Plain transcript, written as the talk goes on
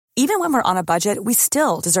Even when we're on a budget, we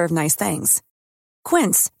still deserve nice things.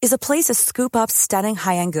 Quince is a place to scoop up stunning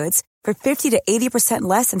high-end goods for 50 to 80%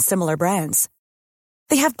 less than similar brands.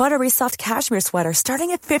 They have buttery soft cashmere sweaters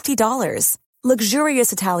starting at $50,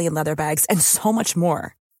 luxurious Italian leather bags, and so much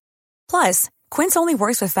more. Plus, Quince only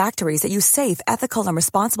works with factories that use safe, ethical, and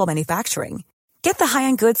responsible manufacturing. Get the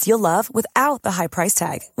high-end goods you'll love without the high price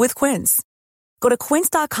tag with Quince. Go to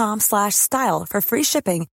quince.com/style for free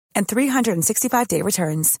shipping and 365-day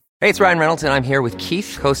returns. Hey, it's Ryan Reynolds, and I'm here with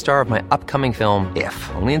Keith, co-star of my upcoming film,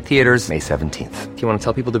 If, only in theaters May 17th. Do you want to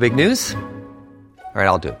tell people the big news? All right,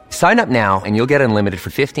 I'll do it. Sign up now and you'll get unlimited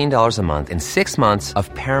for $15 a month and 6 months of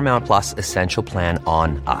Paramount Plus Essential Plan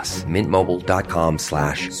on us.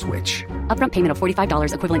 Mintmobile.com/switch. Upfront payment of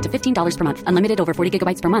 $45 equivalent to $15 per month. Unlimited over 40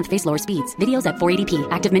 gigabytes per month. Face lower speeds. Videos at 480p.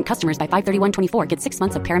 Active Mint customers by 531.24 get 6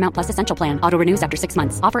 months of Paramount Plus Essential Plan. Auto renews after 6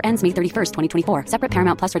 months. Offer ends May 31st, 2024. Separate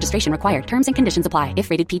Paramount Plus registration required. Terms and conditions apply if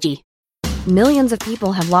rated PG. Millions of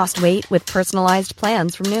people have lost weight with personalized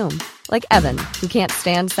plans from Noom. Like Evan, who can't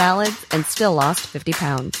stand salads and still lost 50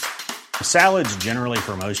 pounds. Salads generally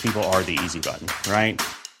for most people are the easy button, right?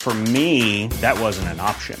 For me, that wasn't an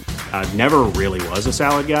option. I never really was a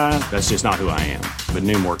salad guy. That's just not who I am. But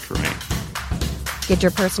Noom worked for me. Get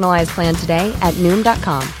your personalized plan today at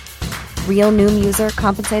Noom.com. Real Noom user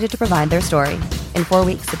compensated to provide their story. In 4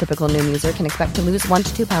 weeks, the typical Noom user can expect to lose 1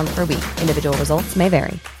 to 2 pounds per week. Individual results may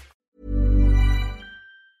vary.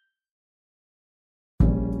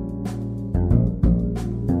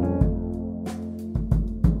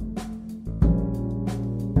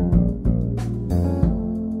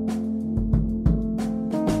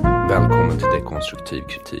 Välkommen till Dekonstruktiv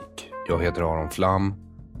kritik. Jag heter Aron Flam.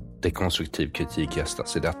 Dekonstruktiv kritik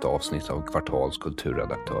gästas i detta avsnitt av Kvartals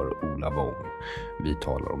kulturredaktör Ola Wong. Vi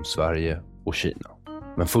talar om Sverige och Kina.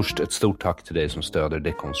 Men först ett stort tack till dig som stöder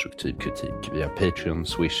dekonstruktiv kritik via Patreon,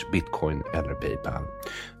 Swish, Bitcoin eller Paypal.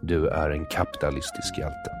 Du är en kapitalistisk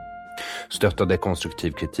hjälte. Stötta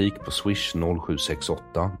dekonstruktiv kritik på Swish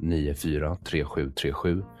 0768 94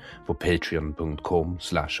 3737, på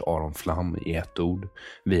patreon.com/aronflam i ett ord,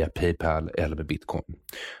 via Paypal eller med Bitcoin.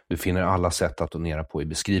 Du finner alla sätt att donera på i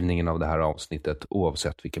beskrivningen av det här avsnittet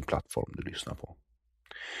oavsett vilken plattform du lyssnar på.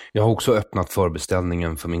 Jag har också öppnat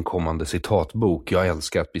förbeställningen för min kommande citatbok Jag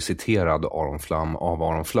älskar att bli citerad Aron Flam av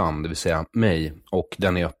Aron Flam, det vill säga mig, och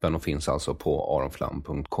den är öppen och finns alltså på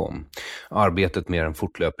aronflam.com. Arbetet med den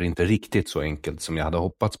fortlöper inte riktigt så enkelt som jag hade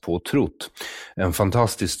hoppats på och trott. En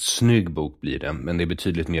fantastiskt snygg bok blir det, men det är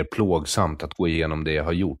betydligt mer plågsamt att gå igenom det jag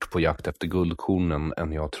har gjort på jakt efter guldkornen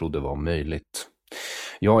än jag trodde var möjligt.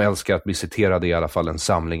 Jag älskar att bli citerad i alla fall en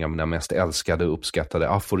samling av mina mest älskade och uppskattade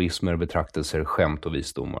aforismer, betraktelser, skämt och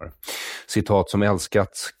visdomar. Citat som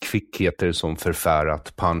älskats, kvickheter som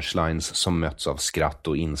förfärat, punchlines som möts av skratt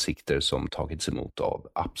och insikter som tagits emot av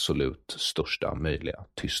absolut största möjliga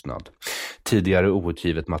tystnad. Tidigare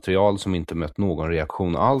outgivet material som inte mött någon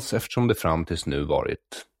reaktion alls eftersom det fram tills nu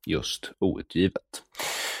varit just outgivet.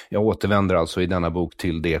 Jag återvänder alltså i denna bok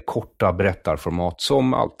till det korta berättarformat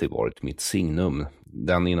som alltid varit mitt signum.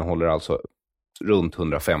 Den innehåller alltså runt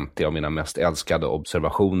 150 av mina mest älskade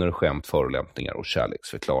observationer, skämt, förolämpningar och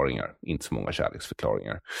kärleksförklaringar. Inte så många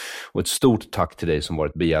kärleksförklaringar. Och ett stort tack till dig som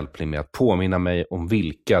varit behjälplig med att påminna mig om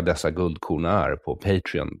vilka dessa guldkorn är på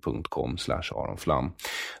patreon.com/aronflam.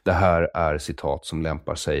 Det här är citat som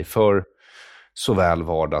lämpar sig för såväl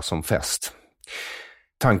vardag som fest.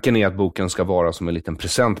 Tanken är att boken ska vara som en liten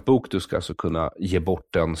presentbok. Du ska alltså kunna ge bort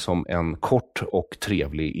den som en kort och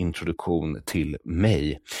trevlig introduktion till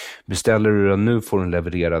mig. Beställer du den nu får den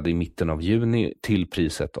levererad i mitten av juni till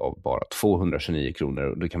priset av bara 229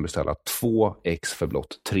 kronor. Du kan beställa 2 ex för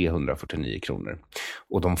blott 349 kronor.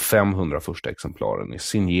 Och de 500 första exemplaren är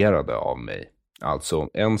signerade av mig. Alltså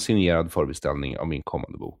en signerad förbeställning av min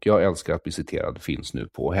kommande bok. Jag älskar att bli citerad finns nu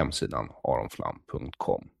på hemsidan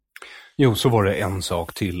aronflam.com. Jo, så var det en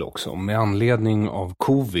sak till också. Med anledning av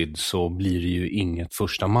covid så blir det ju inget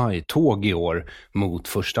 1 maj-tåg i år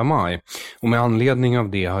mot 1 maj. Och med anledning av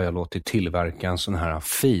det har jag låtit tillverka en sån här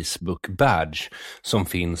Facebook-badge som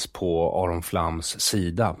finns på Aron Flams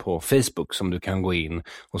sida på Facebook som du kan gå in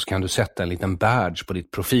och så kan du sätta en liten badge på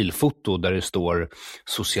ditt profilfoto där det står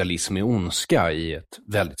socialism är ondska i ett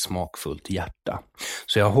väldigt smakfullt hjärta.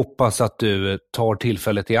 Så jag hoppas att du tar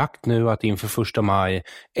tillfället i akt nu att inför 1 maj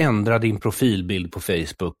ändra din profilbild på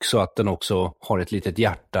Facebook så att den också har ett litet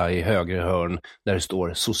hjärta i höger hörn där det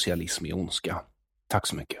står socialism i ondska. Tack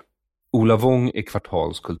så mycket. Ola Wong är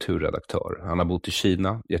Kvartals kulturredaktör. Han har bott i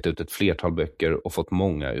Kina, gett ut ett flertal böcker och fått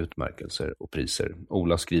många utmärkelser och priser.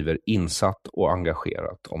 Ola skriver insatt och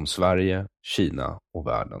engagerat om Sverige, Kina och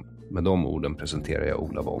världen. Med de orden presenterar jag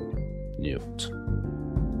Ola Wong. Njut.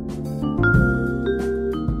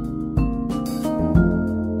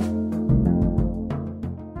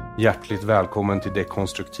 Hjärtligt välkommen till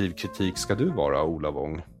Dekonstruktiv kritik ska du vara, Ola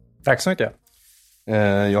Wong. Tack så mycket.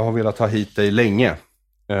 Jag har velat ha hit dig länge,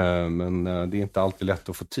 men det är inte alltid lätt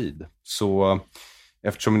att få tid. Så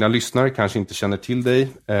eftersom mina lyssnare kanske inte känner till dig,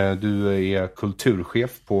 du är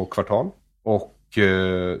kulturchef på Kvartal och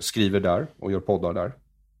skriver där och gör poddar där.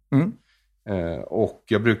 Mm. Och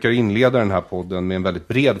jag brukar inleda den här podden med en väldigt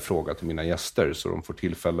bred fråga till mina gäster så de får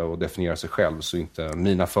tillfälle att definiera sig själv så inte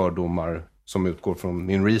mina fördomar som utgår från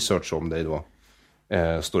min research om dig då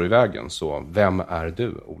står i vägen. Så vem är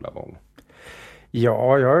du, Ola Wong?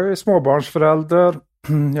 Ja, jag är småbarnsförälder.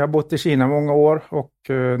 Jag har bott i Kina många år och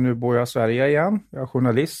nu bor jag i Sverige igen. Jag är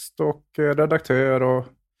journalist och redaktör och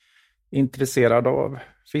intresserad av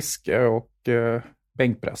fiske och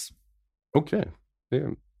bänkpress. Okej, det är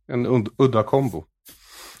en udda kombo.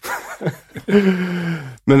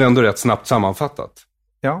 Men ändå rätt snabbt sammanfattat.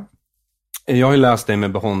 Ja. Jag har ju läst dig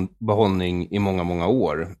med behållning i många, många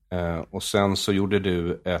år. Och sen så gjorde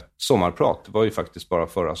du ett sommarprat. Det var ju faktiskt bara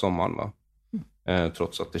förra sommaren, va?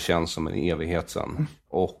 Trots att det känns som en evighet sedan.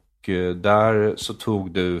 Och där så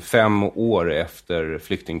tog du 5 år efter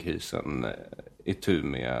flyktingkrisen itu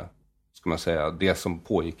med, ska man säga, det som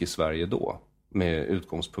pågick i Sverige då. Med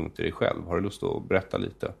utgångspunkt i dig själv. Har du lust att berätta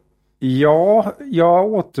lite? Ja, jag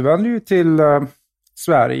återvände ju till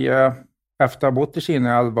Sverige efter att ha bott i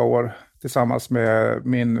Kina i 11 år tillsammans med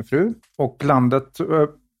min fru. Och landet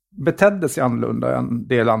betedde sig annorlunda än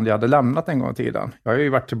det land jag hade lämnat en gång i tiden. Jag har ju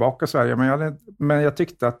varit tillbaka i Sverige, men jag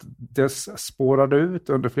tyckte att det spårade ut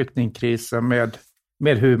under flyktingkrisen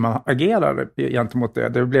med hur man agerade gentemot det.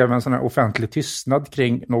 Det blev en sån här offentlig tystnad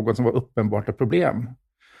kring något som var uppenbart ett problem.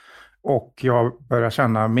 Och jag började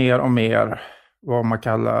känna mer och mer vad man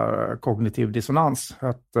kallar kognitiv dissonans.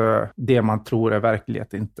 Att det man tror är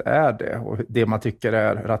verklighet inte är det. Och det man tycker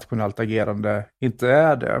är rationellt agerande inte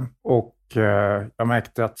är det. Och jag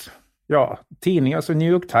märkte att tidningar som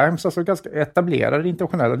New York Times, alltså ganska etablerade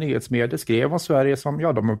internationella nyhetsmedier, skrev om Sverige som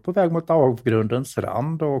de är på väg mot avgrundens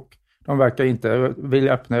rand. Och de verkar inte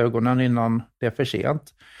vilja öppna ögonen innan det är för sent.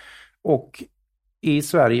 Och i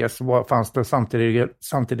Sverige så fanns det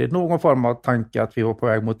samtidigt någon form av tanke att vi var på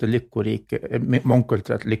väg mot ett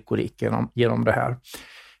mångkulturellt lyckorike genom det här.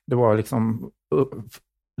 Det var liksom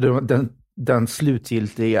den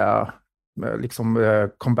slutgiltiga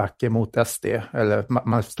comebacken mot SD, eller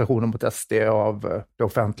manifestationen mot SD av det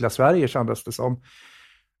offentliga Sverige kändes det som.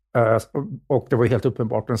 Och det var helt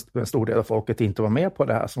uppenbart att en stor del av folket inte var med på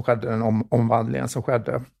det här som skedde, den omvandlingen som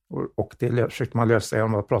skedde. Och det försökte man lösa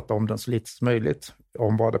genom att prata om den så lite som möjligt,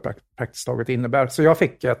 om vad det praktiskt taget innebär. Så jag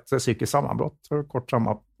fick ett psykiskt sammanbrott, kort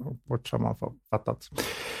sammanfattat.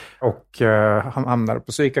 Och han hamnade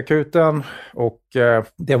på psykakuten. Och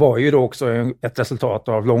det var ju då också ett resultat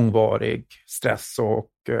av långvarig stress.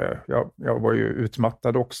 Och jag var ju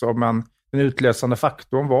utmattad också, men den utlösande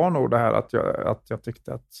faktorn var nog det här att jag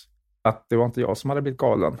tyckte att det var inte jag som hade blivit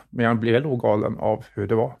galen. Men jag blev nog galen av hur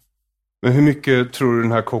det var. Men hur mycket tror du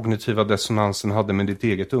den här kognitiva dissonansen hade med ditt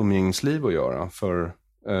eget umgängesliv att göra? För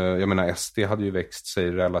jag menar, SD hade ju växt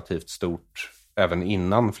sig relativt stort även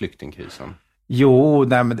innan flyktingkrisen. Jo,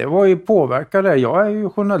 men det var ju påverkade. Jag är ju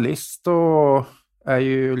journalist och är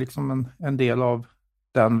ju liksom en del av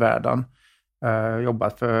den världen.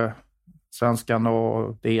 Jobbat för Svenskan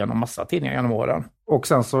och det genom massa tidningar genom åren. Och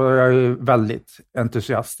sen så är jag ju väldigt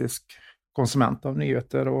entusiastisk konsument av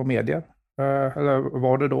nyheter och medier. Eller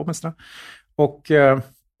var det då åtminstone. Och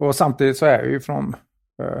samtidigt så är jag ju från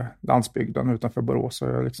landsbygden utanför Borås. Så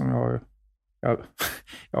jag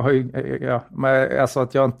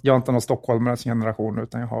är inte någon stockholmares generation,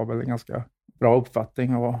 utan jag har väl en ganska bra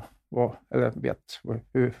uppfattning av eller vet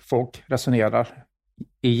hur folk resonerar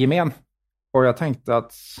i gemen. Och jag tänkte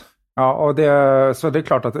att så det är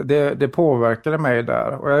klart att det påverkade mig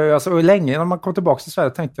där. Och länge när man kom tillbaka till Sverige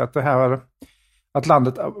tänkte jag att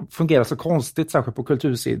landet fungerar så konstigt, särskilt på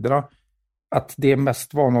kultursidorna, att det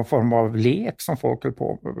mest var någon form av lek som folk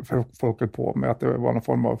höll på med, att det var någon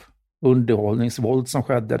form av underhållningsvåld som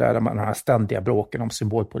skedde där med den här ständiga bråken om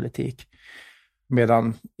symbolpolitik.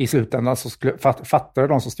 Medan i slutändan så fattade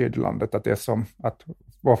de som styrde landet att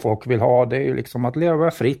vad folk vill ha, det är ju liksom att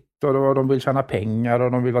leva fritt, och de vill tjäna pengar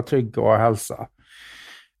och de vill vara trygga och ha hälsa.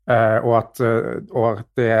 Och att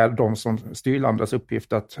det är de som styr landets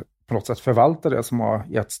uppgift att på något sätt förvalta det som har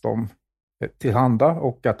getts dem tillhanda,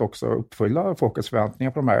 och att också uppfylla folkets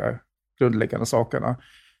förväntningar på de här grundläggande sakerna.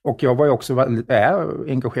 Och jag var ju också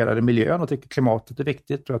engagerad i miljön och tycker klimatet är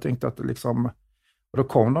viktigt. Och jag tänkte att och då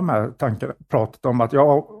kom de här tankarna, pratet om att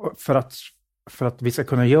för att vi ska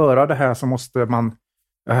kunna göra det här så måste man...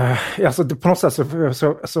 på något sätt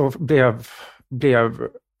så blev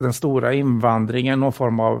den stora invandringen någon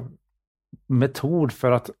form av metod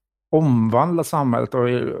för att omvandla samhället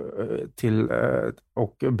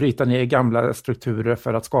och bryta ner gamla strukturer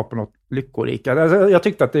för att skapa något lyckorikare. Alltså, jag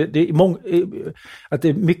tyckte att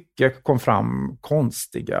det mycket kom fram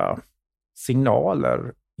konstiga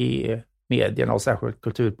signaler i medierna och särskilt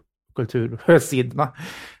kultursidorna.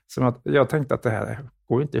 Som jag tänkte att det här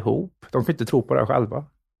går inte ihop. De kan inte tro på det själva.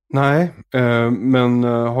 Nej, men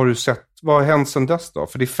har du sett, vad har hänt sedan dess då?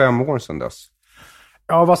 För det är 5 år sedan dess.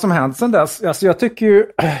 Ja, vad som hänt sedan dess? Alltså jag tycker ju,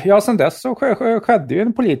 sedan dess så skedde ju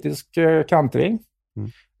en politisk kantring.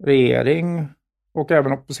 Regering och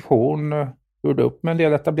även opposition gjorde upp med en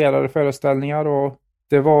del etablerade föreställningar och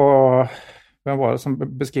det var, vem var det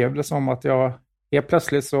som beskrev det som att helt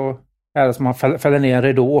plötsligt så är det som man fäller ner en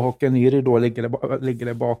ridå och en ny ridå ligger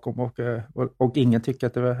där bakom och ingen tycker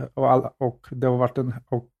att det var och det har varit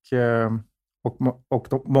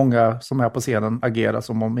många som är på scenen agerar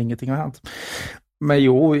som om ingenting har hänt. Men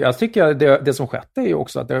jag tycker det som skett är ju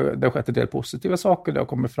också att det har skett en del positiva saker. Det har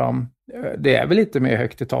kommit fram. Det är väl lite mer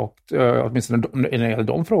högt i tak. Åtminstone när det gäller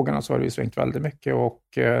de frågorna så har det ju svängt väldigt mycket. Och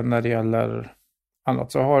när det gäller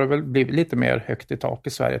annat så har det väl blivit lite mer högt i tak i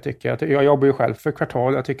Sverige tycker jag. Jag jobbar ju själv för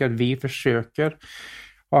Kvartal. Jag tycker att vi försöker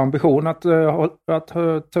ha ambition att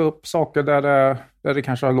ta upp saker där det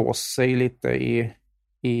kanske har låst sig lite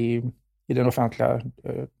i den offentliga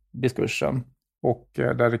diskursen. Och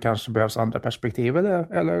där det kanske behövs andra perspektiv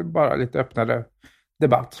eller bara lite öppnare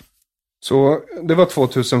debatt. Så det var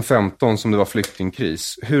 2015 som det var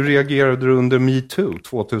flyktingkris. Hur reagerade du under MeToo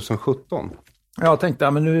 2017? Jag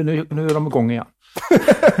tänkte, men nu är de igång igen.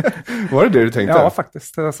 Var det du tänkte? Ja,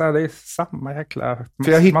 faktiskt. Det är samma jäkla...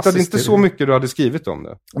 För jag hittade inte så mycket du hade skrivit om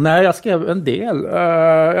det. Nej, jag skrev en del.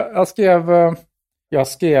 Jag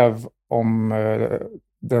skrev om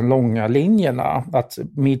den långa linjerna. Att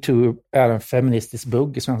MeToo är en feministisk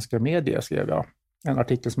bugg i svenska medier, skrev jag. En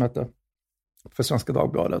artikel som hette för Svenska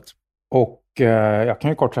Dagbladet. Och jag kan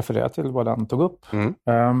ju kort referera till vad den tog upp.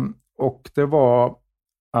 Och det var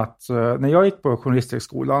att när jag gick på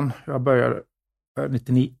journalisthögskolan, jag började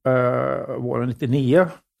våren 99,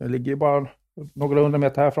 det ligger bara några 100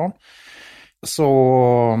 meter härifrån,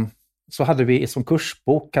 så hade vi som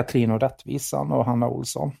kursbok Katrin och rättvisan och Hanna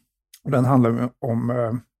Olsson. Och den handlar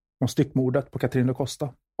om styckmordet på Katrin och Costa.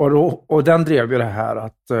 Och den drev ju det här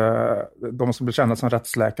att de som blev kända som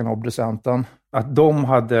rättsläkaren och obducenten, att de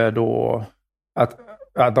hade då att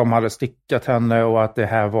de hade styckat henne och att det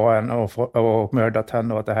här var och mördat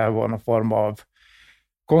henne och att det här var någon form av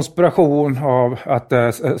konspiration av att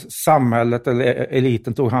samhället eller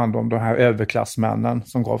eliten tog hand om de här överklassmännen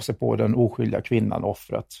som gav sig på den oskyldiga kvinnan,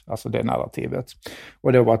 offret, alltså det narrativet.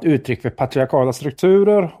 Och det var ett uttryck för patriarkala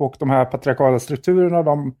strukturer och de här patriarkala strukturerna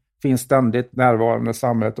de finns ständigt närvarande i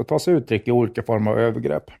samhället och tar sig uttryck i olika former av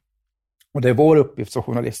övergrepp. Och det är vår uppgift som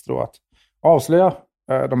journalister då att avslöja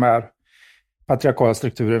de här patriarkala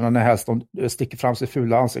strukturerna när helst de sticker fram sitt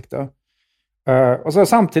fula ansikte. Och så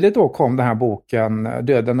samtidigt då kom den här boken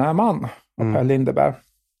Döden är man av Per Lindeberg.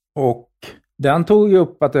 Och den tog ju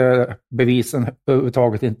upp att bevisen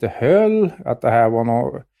överhuvudtaget inte höll, att det här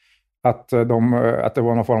var att det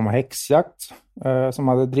var någon form av häxjakt som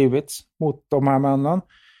hade drivits mot de här männen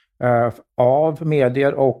av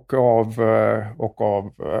medier och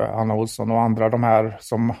av Hanna Olsson och andra, de här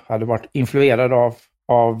som hade varit influerade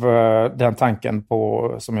av den tanken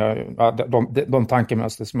på de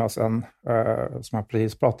tankemönster som jag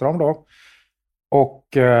precis pratade om då.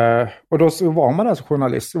 Och då så var man alltså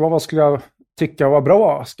journalist. Vad skulle jag tycka var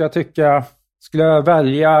bra? Skulle jag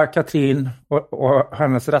välja Katrin och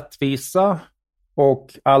hennes rättvisa och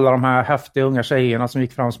alla de här häftiga unga tjejerna som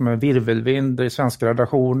gick fram som en virvelvind i svenska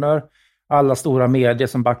redaktioner, alla stora medier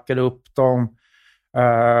som backade upp dem,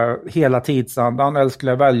 hela tidsandan, eller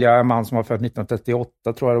skulle jag välja en man som var född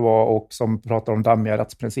 1938 tror jag det var och som pratar om dammiga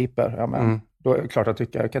rättsprinciper? Ja, men, då är det klart att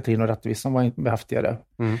jag tycker Katrin och rättvisan var häftigare.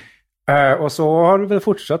 Och så har det väl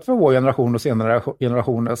fortsatt för vår generation och senare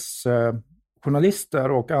generationers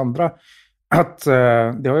journalister och andra att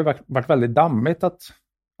det har ju varit väldigt dammigt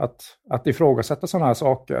att ifrågasätta sådana här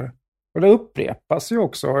saker. Och det upprepas ju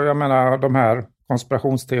också, jag menar de här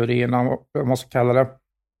konspirationsteorierna, jag måste kalla det,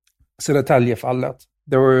 Södertäljefallet.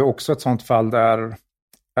 Det var ju också ett sånt fall där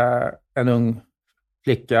en ung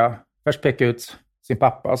flicka först pekade ut sin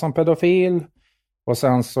pappa som pedofil och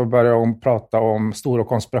sen så började hon prata om stora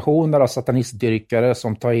konspirationer av satanistdyrkare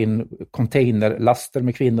som tar in containerlaster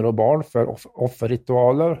med kvinnor och barn för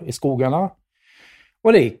offerritualer i skogarna.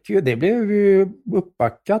 Och det blev ju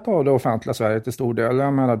uppbackat av det offentliga Sverige till stor del.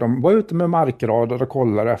 Jag menar, de var ute med markradar och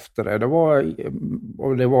kollade efter det.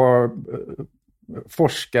 Det var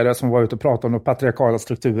forskare som var ute och pratade om de patriarkala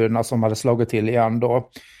strukturerna som hade slagit till igen då.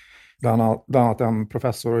 Bland annat en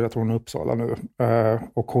professor, jag tror hon är i Uppsala nu.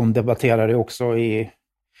 Och hon debatterade också i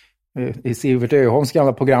Sivert Öholms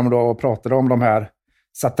gamla program då och pratade om de här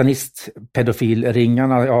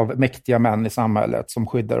satanistpedofilringarna av mäktiga män i samhället som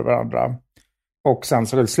skyddar varandra. Och sen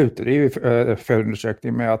så slutade det ju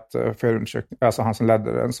förundersökning med att alltså han som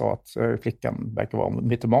ledde den sa att flickan verkar vara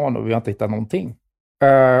mytoman och vi har inte hittat någonting.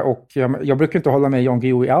 Och jag brukar inte hålla med Jan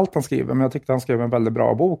Guillou i allt han skriver, men jag tyckte han skrev en väldigt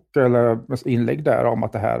bra bok eller inlägg där om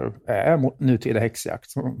att det här är nutida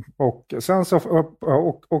häxjakt. Och sen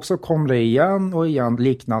så kom det igen och igen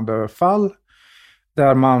liknande fall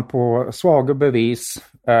där man på svaga bevis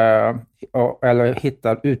eller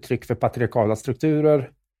hittar uttryck för patriarkala strukturer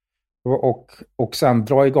och sen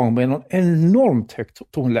dra igång med en enormt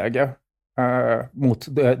högt tonläge mot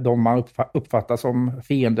de man uppfattar som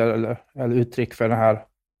fiender eller uttryck för den här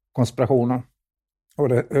konspirationen. Och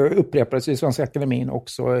det upprepades i Svenska Akademin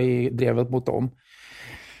också i drevet mot dem.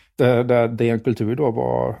 Där den kultur då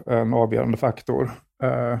var en avgörande faktor.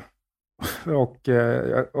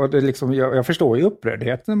 Och det liksom, jag förstår ju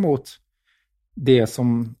upprördheten mot det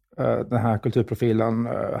som den här kulturprofilen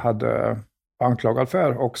hade anklagad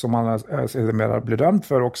för och som han sedermera blev dömd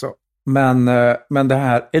för också. Men den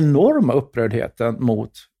här enorma upprördheten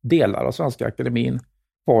mot delar av Svenska Akademin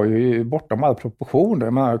var ju bortom all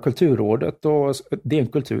proportioner. Kulturrådet och DN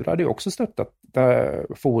Kultur hade ju också stöttat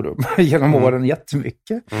forum genom åren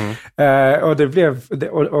jättemycket. Och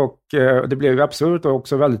det blev ju absurt och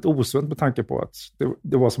också väldigt osunt med tanke på att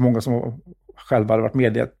det var så många som själva hade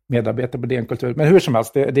varit medarbetare på DN Kultur. Men hur som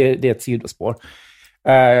helst, det är ett sidospår.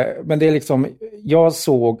 Men det är liksom, jag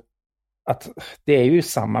såg att det är ju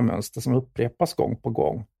samma mönster som upprepas gång på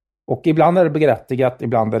gång. Och ibland är det berättigat,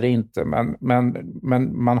 ibland är det inte.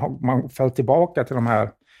 Men man faller tillbaka till de här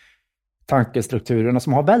tankestrukturerna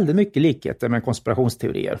som har väldigt mycket likheter med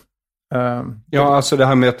konspirationsteorier. Ja, alltså det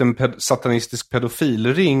här med att en satanistisk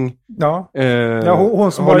pedofilring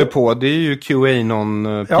hon som håller på. Det är ju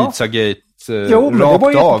QAnon, Pizzagate,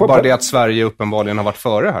 rakt av. Bara det att Sverige uppenbarligen har varit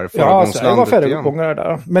före här. Sverige var föregångare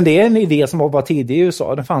där. Men det är en idé som var tidig i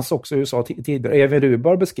USA. Det fanns också i USA tidigare. Evin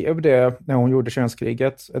Rubar beskrev det när hon gjorde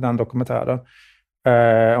Könskriget, den dokumentären.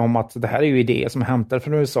 Om att det här är ju idéer som är hämtade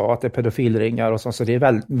från USA, att det är pedofilringar och så det är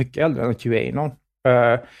väldigt mycket äldre än QAnon.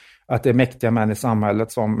 Att det är mäktiga män i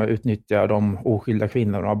samhället som utnyttjar de oskyldiga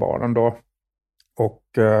kvinnorna och barnen då. Och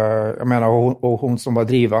jag menar, hon som var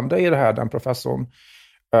drivande i det här, den professorn,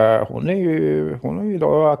 hon är ju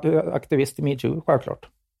idag aktivist i MeToo, självklart.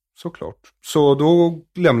 Såklart. Så då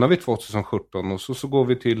lämnar vi 2017 och så går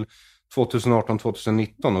vi till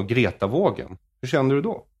 2018-2019 och Greta-vågen. Hur känner du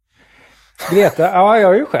då? Greta, jag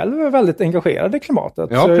är ju själv väldigt engagerad i klimatet.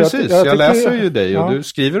 Ja, precis. Jag läser ju dig och du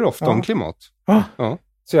skriver ofta om klimat. Ja.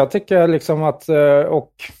 Så jag tycker liksom att,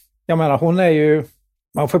 och jag menar, hon är ju,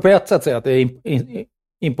 man får på ett sätt säga att det är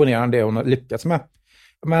imponerande det hon har lyckats med.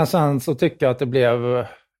 Men sen så tycker jag att det blev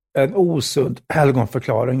en osund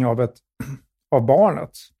helgonförklaring av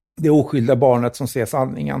barnet. Det oskyldiga barnet som ser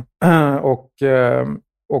sanningen.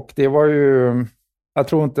 Och det var ju, jag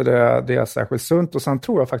tror inte det är särskilt sunt. Och sen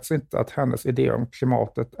tror jag faktiskt inte att hennes idé om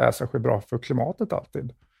klimatet är särskilt bra för klimatet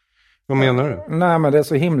alltid. Vad menar du? Nej, men det är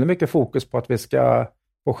så himla mycket fokus på att vi ska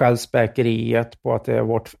på självspäkeriet, på att det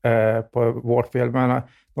är vårt fel. Men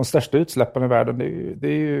de största utsläppen i världen det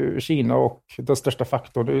är ju Kina och den största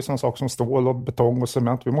faktorn det är ju sån sak som stål och betong och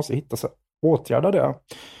cement. Vi måste hitta åtgärda det.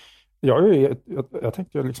 Jag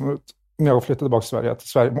tänkte liksom när jag flyttade tillbaka till Sverige att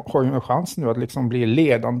Sverige har ju en chans nu att liksom bli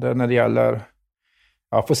ledande när det gäller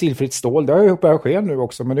fossilfritt stål. Det har ju börjat ske nu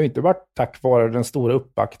också, men det har inte varit tack vare den stora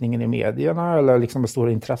uppbackningen i medierna eller liksom det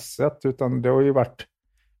stora intresset, utan det har ju varit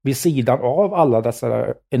vid sidan av alla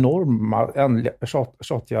dessa enorma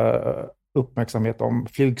tjatiga uppmärksamhet om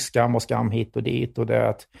flygskam och skam hit och dit, och det är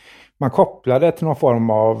att man kopplar det till någon form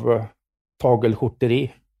av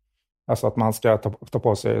tagelskjorteri. Alltså att man ska ta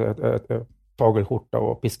på sig ett tagelskjorta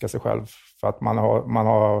och piska sig själv för att man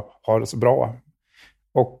har det så bra.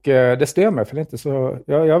 Och det stör mig för det är inte så.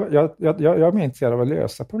 Jag är mer intresserad av att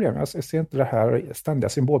lösa problem. Jag ser inte det här ständiga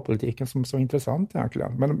symbolpolitiken som så intressant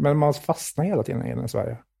egentligen. Men man fastnar hela tiden i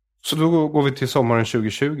Sverige. Så då går vi till sommaren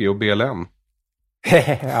 2020 och BLM.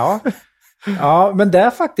 Ja, men där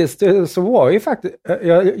faktiskt så var ju faktiskt.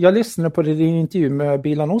 Jag lyssnade på din intervju med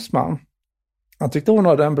Bilan Osman. Jag tyckte hon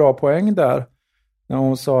hade en bra poäng där. När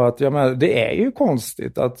hon sa att det är ju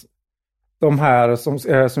konstigt att de här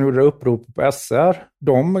som gjorde upprop på SR,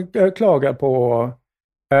 de klagar på,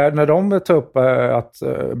 när de tar upp att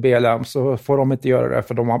BLM så får de inte göra det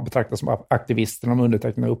för de betraktas som aktivister, de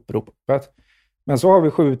undertecknar uppropet. Men så har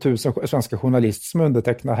vi 7000 svenska journalister som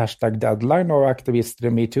undertecknar #deadline och aktivister i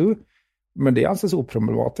MeToo. Men det anses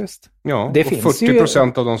oproblematiskt. Ja, det och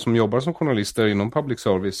 40% av de som jobbar som journalister inom public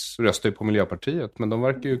service röstar ju på Miljöpartiet. Men de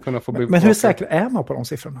verkar ju kunna få... Men hur säker är man på de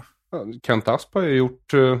siffrorna? Ja, Kent Asp har ju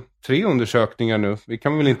gjort 3 undersökningar nu. Vi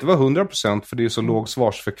kan väl inte vara 100% för det är så låg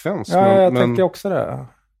svarsfrekvens. Ja, jag tänker också det.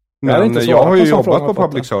 Men jag har ju jobbat på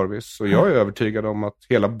public service och jag är övertygad om att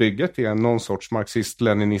hela bygget är någon sorts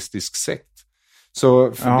marxist-leninistisk sekt. Så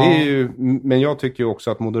det är ju, men jag tycker ju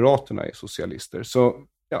också att Moderaterna är socialister. Så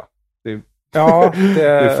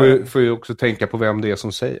det får ju också tänka på vem det är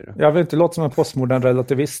som säger det. Jag vill inte låta som en postmodern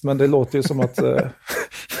relativist, men det låter ju som att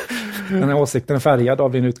den här åsikten är färgad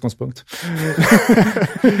av din utgångspunkt.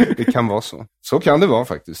 Det kan vara så. Så kan det vara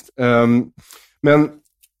faktiskt. Men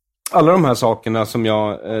alla de här sakerna som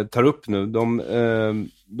jag tar upp nu,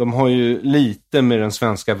 de har ju lite med den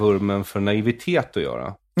svenska vurmen för naivitet att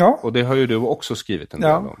göra. Ja. Och det har ju du också skrivit en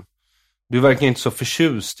del om. Du verkar inte så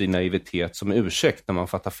förtjust i naivitet som ursäkt när man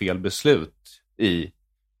fattar fel beslut i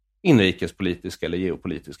inrikespolitiska eller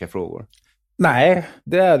geopolitiska frågor. Nej,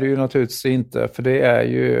 det är det ju naturligtvis inte. För det är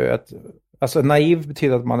ju alltså naiv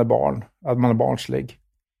betyder att man är barn, att man är barnslig.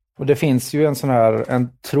 Och det finns ju en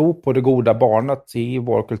tro på det goda barnet i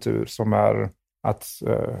vår kultur som är att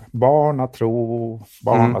barnatro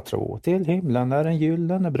till himlen är en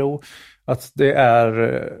gyllene bro. Att det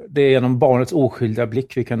är genom barnets oskyldiga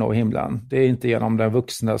blick vi kan nå himlen. Det är inte genom den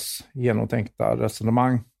vuxnes genomtänkta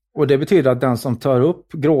resonemang. Och det betyder att den som tar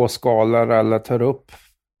upp gråskalor eller tar upp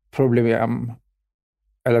problem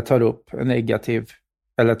eller tar upp negativ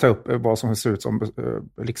eller tar upp vad som ser ut som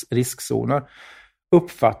riskzoner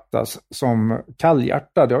uppfattas som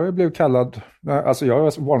kallhjärtad. Jag har ju blivit kallad, alltså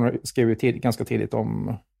jag skrev ju ganska tidigt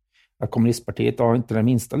om att kommunistpartiet har inte den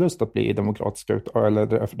minsta lust att bli demokratiska eller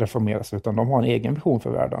reformeras, utan de har en egen vision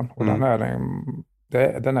för världen. Och den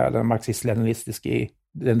är den marxist-leninistiska i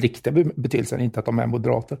den riktiga betydelsen, inte att de är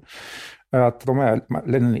moderater. Att de är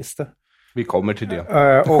leninister. Vi kommer till det.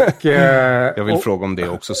 Jag vill fråga om det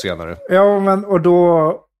också senare. Ja, men och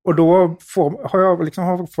då har jag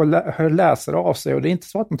liksom får läsare av sig, och det är inte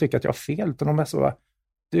så att de tycker att jag har fel, utan de är så,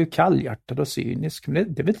 du är kallhjärtad och cynisk.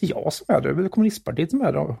 Men det är väl inte jag som är det, det är väl kommunistpartiet som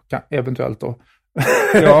är det, eventuellt då.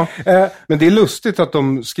 Ja, men det är lustigt att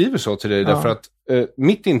de skriver så till dig, därför att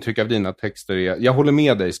mitt intryck av dina texter är, jag håller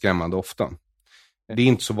med dig skrämmande ofta. Det är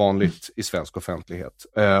inte så vanligt i svensk offentlighet.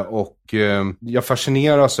 Och jag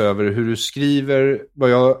fascineras över hur du skriver, vad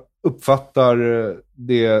jag uppfattar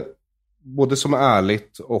det både som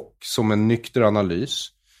ärligt och som en nykter analys,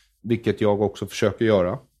 vilket jag också försöker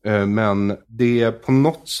göra. Men det på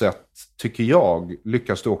något sätt, tycker jag,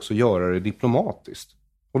 lyckas du också göra det diplomatiskt.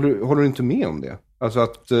 Håller du inte med om det? Alltså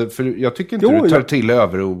för jag tycker inte du tar till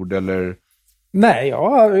överord eller... Nej, jag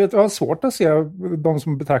har svårt att se de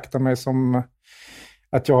som betraktar mig som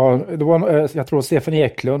att jag tror Stefan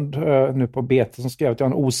Eklund nu på BT som skrev att jag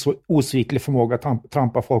har en osviklig förmåga att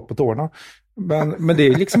trampa folk på tårna. Men det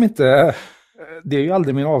är liksom inte, det är ju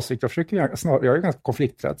aldrig min avsikt. Jag är ganska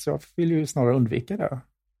konflikträdd, så jag vill ju snarare undvika det.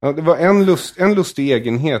 Ja, det var en lustig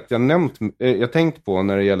egenhet jag tänkt på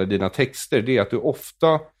när det gäller dina texter. Det är att du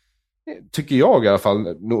ofta, tycker jag i alla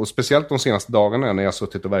fall, speciellt de senaste dagarna när jag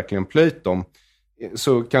suttit och verkligen plöjt dem,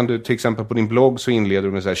 så kan du till exempel på din blogg så inleder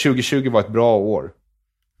du med så här: 2020 var ett bra år.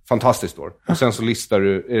 Fantastiskt år. Och sen så listar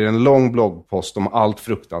du en lång bloggpost om allt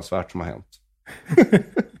fruktansvärt som har hänt.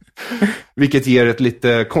 Vilket ger ett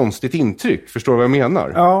lite konstigt intryck. Förstår du vad jag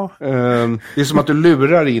menar? Ja. Det är som att du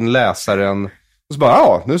lurar in läsaren och så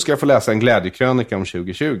bara, nu ska jag få läsa en glädjekrönika om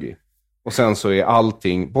 2020. Och sen så är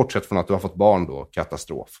allting, bortsett från att du har fått barn då,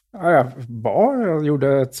 katastrof. Ja, jag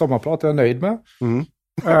gjorde ett sommarprat jag är nöjd med.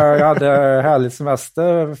 Jag hade härlig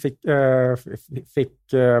semester, fick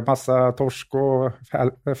massa torsk och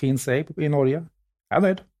fin sej i Norge. Jag är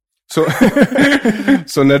nöjd.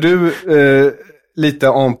 Så när du lite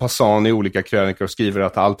en passant i olika krönikor och skriver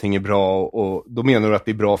att allting är bra, och då menar du att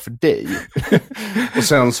det är bra för dig. Och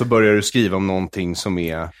sen så börjar du skriva om någonting som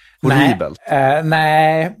är horribelt.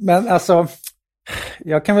 Nej, men alltså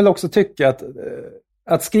jag kan väl också tycka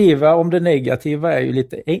att skriva om det negativa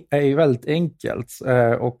är ju väldigt enkelt,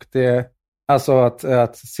 och det, alltså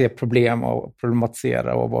att se problem och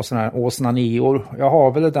problematisera och vara sådana här åsnanior. Jag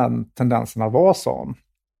har väl den tendensen att vara sån,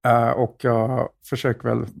 och jag försöker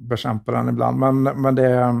väl bekämpa den ibland,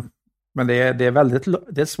 men det är väldigt,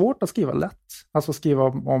 det är svårt att skriva lätt, alltså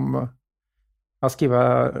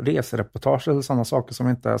skriva resereportage eller sådana saker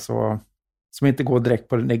som inte går direkt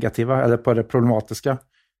på det negativa eller på det problematiska.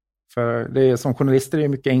 För det är, som journalister är det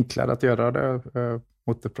mycket enklare att göra det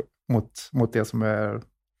mot det som är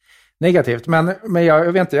negativt. Men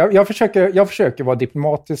jag vet inte, jag försöker vara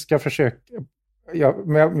diplomatisk, jag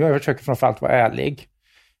försöker framförallt vara ärlig.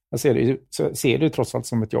 Jag ser det ju trots allt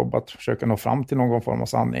som ett jobb att försöka nå fram till någon form av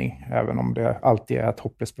sanning, även om det alltid är ett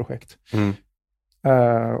hopplöst projekt.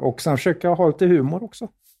 Och sen försöker jag ha lite humor också.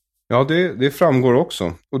 Ja, det framgår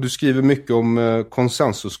också. Och du skriver mycket om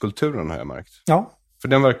konsensuskulturen, har jag märkt. Ja. För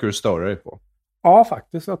den verkar du störa dig på. Ja,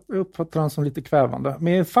 faktiskt. Jag uppfattar den som lite kvävande.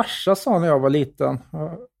 Min farsa sa när jag var liten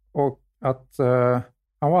och att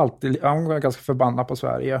han var ganska förbannad på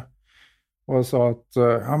Sverige. Och sa att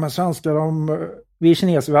men svenskar, vi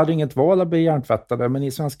kineser, vi hade inget val att bli hjärntvättade, men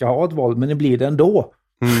ni svenskar har ett val, men det blir det ändå.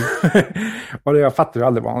 Och jag fattade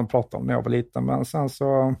aldrig vad han pratade om när jag var liten, men sen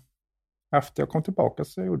så efter jag kom tillbaka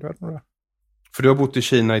så gjorde jag det. För du har bott i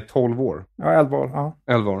Kina i 12 år? Ja, 11 år. Ja.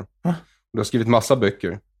 11 år. Du har skrivit massa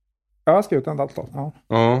böcker? Jag har skrivit en antal, ja.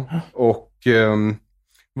 Ja, och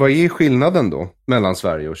vad är skillnaden då mellan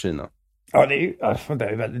Sverige och Kina? Ja, det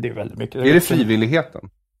är väldigt mycket. Är det frivilligheten?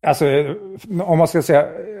 Alltså, om man ska säga...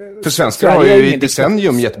 För svenskar har ju i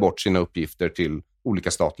decennium gett bort sina uppgifter till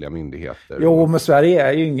olika statliga myndigheter. Jo, men Sverige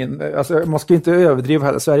är ju ingen... Alltså, man ska inte överdriva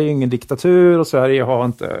heller. Sverige är ju ingen diktatur och Sverige har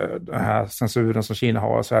inte den här censuren som Kina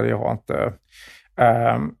har. Sverige har inte...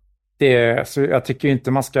 så jag tycker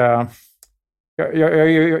inte man ska...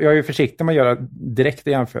 Jag är försiktig med att göra direkta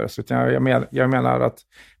jämförelser. Utan jag menar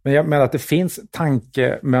att det finns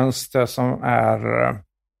tankemönster som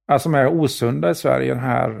är osunda i Sverige. Den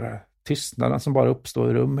här tystnaden som bara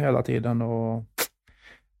uppstår i rum hela tiden och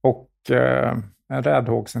en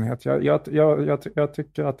räddhågsenhet. Jag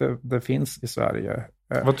tycker att det finns i Sverige.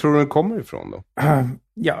 Vad tror du den kommer ifrån då?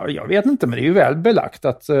 Ja, jag vet inte, men det är ju väl belagt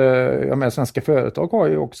att svenska företag har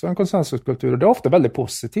ju också en konsensuskultur och det är ofta väldigt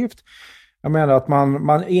positivt. Jag menar att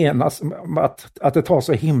man enas, att det tar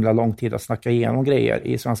så himla lång tid att snacka igenom grejer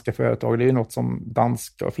i svenska företag. Det är ju något som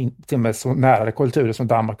danska och till och med så nära kulturer som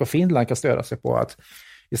Danmark och Finland kan störa sig på. Att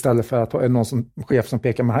istället för att ha någon chef som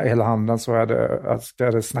pekar med hela handen så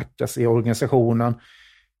ska det snackas i organisationen.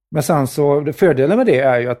 Men sen så, fördelen med det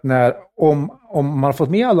är ju att om man har fått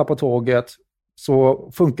med alla på tåget så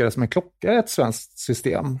funkar det som en klocka i ett svenskt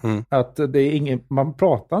system. Att det är man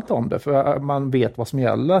pratar inte om det för man vet vad som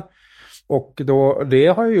gäller. Och det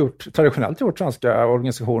har ju traditionellt gjort svenska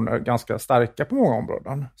organisationer ganska starka på många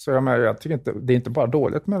områden. Så jag tycker inte, det är inte bara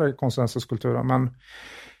dåligt med konsensuskulturen,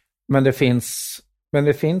 men det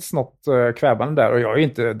finns något kvävande där och jag är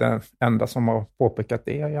inte den enda som har påpekat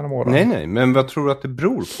det genom åren. Nej, men vad tror du att det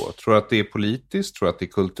beror på? Tror du att det är politiskt? Tror du att det är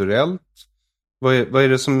kulturellt? Vad är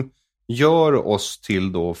det som gör oss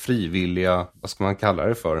till då frivilliga, vad ska man kalla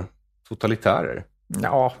det för, totalitärer?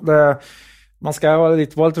 Ja, man ska vara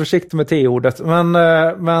lite försiktig med T-ordet,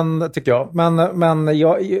 men tycker jag. Men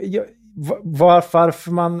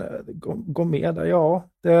varför man går med där, ja.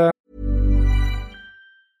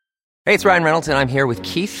 Hey, it's Ryan Reynolds, and I'm here with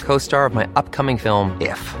Keith, co-star of my upcoming film,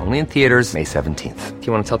 If, only in theaters May 17th. Do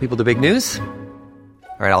you want to tell people the big news?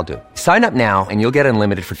 All right, I'll do it. Sign up now and you'll get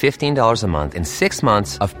unlimited for $15 a month and 6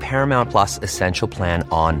 months of Paramount Plus Essential Plan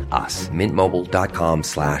on us.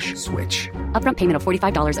 Mintmobile.com/switch. Upfront payment of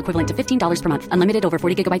 $45 equivalent to $15 per month. Unlimited over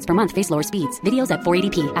 40 gigabytes per month. Face lower speeds. Videos at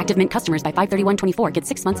 480p. Active Mint customers by 531.24 get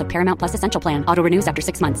 6 months of Paramount Plus Essential Plan. Auto renews after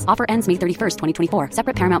 6 months. Offer ends May 31st, 2024.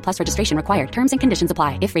 Separate Paramount Plus registration required. Terms and conditions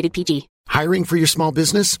apply if rated PG. Hiring for your small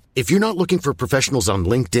business? If you're not looking for professionals on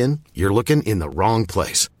LinkedIn, you're looking in the wrong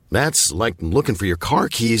place. That's like looking for your car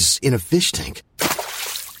keys in a fish tank.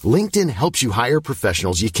 LinkedIn helps you hire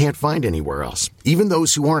professionals you can't find anywhere else, even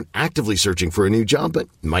those who aren't actively searching for a new job but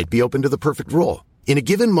might be open to the perfect role. In a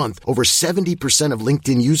given month, over 70% of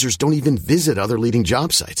LinkedIn users don't even visit other leading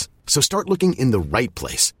job sites. So start looking in the right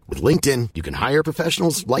place. With LinkedIn, you can hire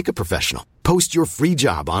professionals like a professional. Post your free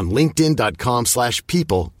job on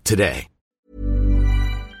linkedin.com/people today.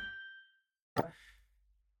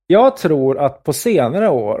 Jag tror att på senare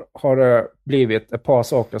år har det blivit ett par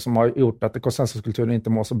saker som har gjort att konsensuskulturen inte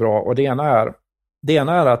mår så bra. Och det ena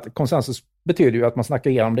är att konsensus betyder ju att man snackar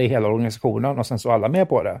igenom det i hela organisationen och sen så alla med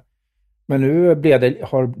på det. Men nu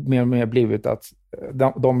har mer och mer blivit att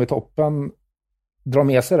de i toppen drar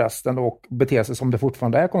med sig resten och beter sig som det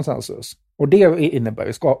fortfarande är konsensus. Och det innebär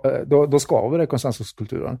ju, då skaver det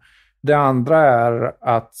konsensuskulturen. Det andra är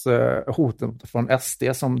att hoten från SD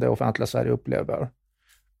som det offentliga Sverige upplever.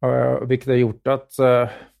 Vilket har gjort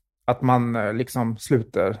att man liksom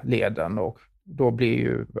sluter leden och då blir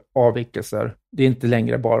ju avvikelser. Det är inte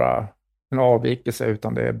längre bara en avvikelse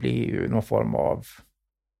utan det blir ju någon form av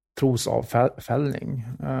trosavfällning.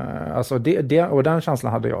 Alltså och den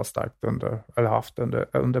känslan hade jag starkt haft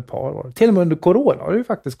under ett par år. Till och med under corona har det ju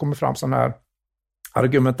faktiskt kommit fram sån här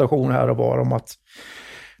argumentation här och var om att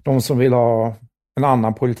de som vill ha en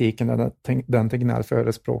annan politik än den Tegnell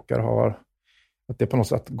förespråkar har, att det på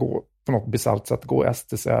något bisarrt sätt går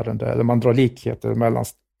SDs ärende, eller man drar likheter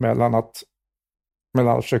mellan att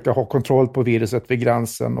försöka ha kontroll på viruset vid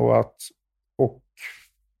gränsen och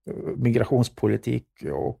migrationspolitik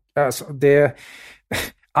och alltså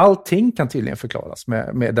allting kan tydligen förklaras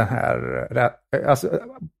med den här, alltså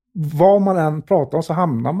vad man än pratar om så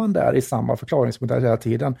hamnar man där i samma förklaringsmodell hela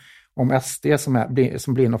tiden om SD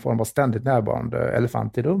som blir någon form av ständigt närvarande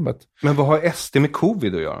elefant i rummet. Men vad har SD med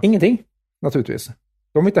covid att göra? Ingenting, naturligtvis.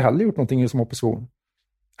 De har inte heller gjort någonting som opposition.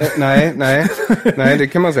 Nej, det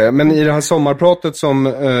kan man säga. Men i det här sommarpratet som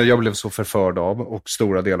jag blev så förförd av och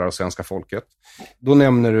stora delar av svenska folket, då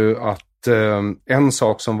nämner du att en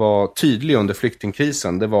sak som var tydlig under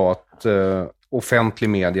flyktingkrisen, det var att offentlig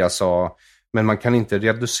media sa, men man kan inte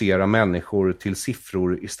reducera människor till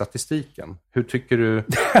siffror i statistiken. Hur tycker du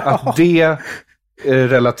att det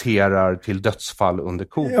relaterar till dödsfall under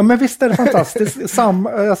covid? Ja, men visst är det fantastiskt.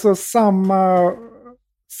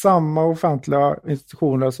 Samma offentliga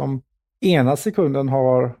institutioner som ena sekunden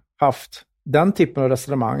har haft den typen av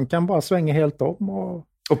resonemang kan bara svänga helt om.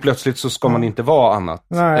 Och plötsligt så ska man inte vara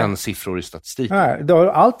annat än siffror i statistiken. Nej,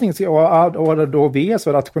 allting och då vi är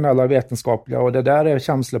så rationella och vetenskapliga och det där är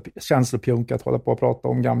känslopjunk att hålla på och prata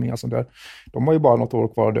om gamlingar som dör. De har ju bara något år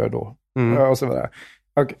kvar att dö då. Och så vidare.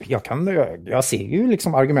 Jag ser ju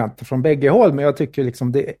liksom argument från bägge håll, men jag tycker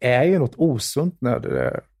liksom det är ju något osunt när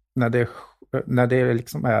det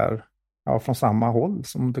liksom är från samma håll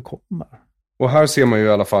som det kommer. Och här ser man ju i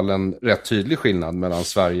alla fall en rätt tydlig skillnad mellan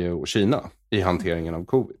Sverige och Kina i hanteringen av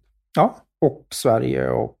covid. Ja, och Sverige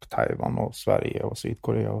och Taiwan och Sverige och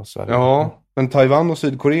Sydkorea och Sverige. Ja, men Taiwan och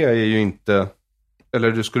Sydkorea är ju inte,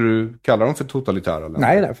 eller skulle du kalla dem för totalitära länder?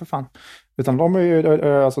 Nej, för fan. Utan de är ju,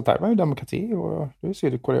 alltså Taiwan är ju demokrati och det är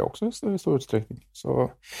Sydkorea också i stor utsträckning.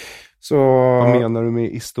 Så... Vad menar du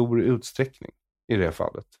med i stor utsträckning i det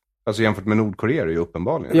fallet? Alltså jämfört med Nordkorea är det ju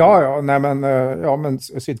uppenbarligen. Men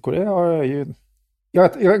Sydkorea är ju... Jag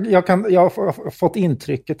har fått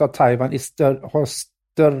intrycket att Taiwan har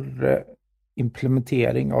större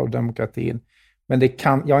implementering av demokratin. Men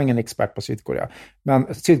jag är ingen expert på Sydkorea.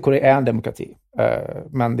 Men Sydkorea är en demokrati.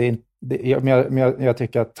 Men jag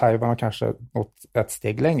tycker att Taiwan har kanske nått ett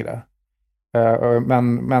steg längre.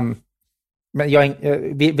 Men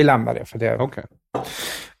vi lämnar det för det. Okay.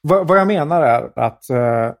 Vad jag menar är att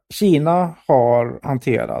Kina har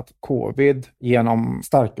hanterat covid genom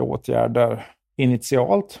starka åtgärder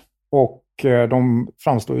initialt och de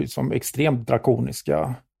framstår ju som extremt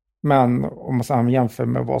drakoniska. Men om man sedan jämför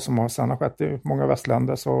med vad som har skett i många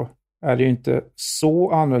västländer så är det ju inte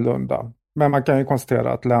så annorlunda. Men man kan ju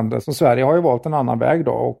konstatera att länder som Sverige har ju valt en annan väg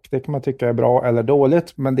då och det kan man tycka är bra eller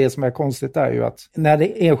dåligt. Men det som är konstigt är ju att när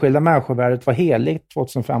det enskilda människovärdet var heligt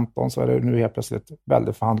 2015 så är det nu helt plötsligt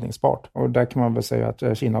väldigt förhandlingsbart. Och där kan man väl säga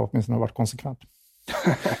att Kina åtminstone har varit konsekvent.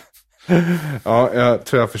 Ja, jag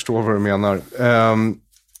tror jag förstår vad du menar.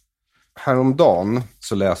 Häromdagen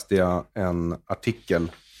så läste jag en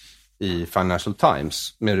artikel i Financial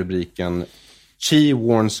Times med rubriken Xi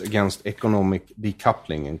warns against economic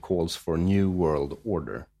decoupling and calls for new world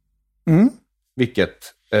order. Vilket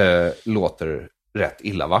låter rätt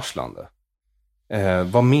illavarslande.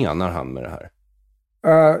 Vad menar han med det här?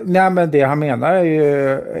 Nej, men det han menar är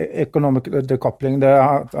ju economic decoupling.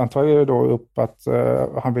 Han tar ju då upp att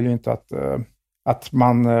han vill ju inte att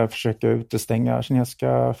man försöker utestänga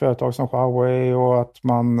kinesiska företag som Huawei och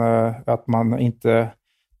att man inte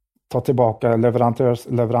tar tillbaka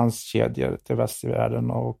leveranskedjor till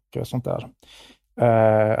västvärlden och sånt där.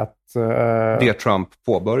 Det Trump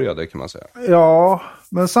påbörjade kan man säga. Ja,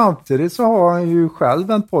 men samtidigt så har han ju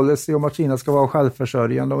själv en policy om att Kina ska vara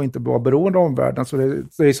självförsörjande och inte vara beroende av omvärlden. Så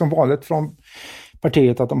det är som vanligt från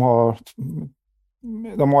partiet att de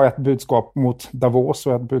har ett budskap mot Davos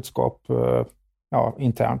och ett budskap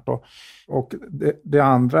internt då. Och det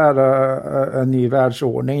andra är en ny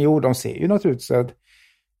världsordning. Jo, de ser ju naturligtvis ett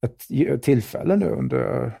tillfälle nu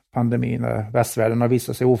under pandemin när västvärlden har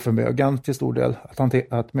visat sig oförmögen till stor del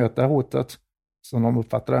att möta hotet som de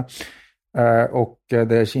uppfattar det. Och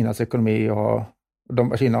det Kinas ekonomi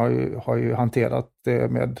Kina har ju hanterat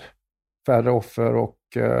det med färre offer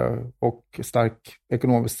och stark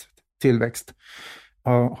ekonomisk tillväxt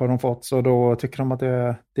har de fått. Så då tycker de att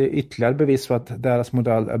det är ytterligare bevis för att deras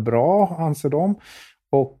modell är bra, anser de.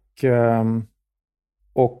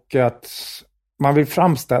 Och att man vill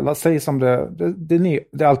framställa sig som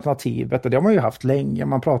det alternativet, och det har man ju haft länge.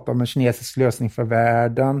 Man pratar om en kinesisk lösning för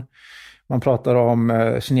världen. Man pratar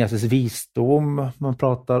om kinesisk visdom. Man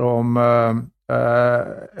pratar om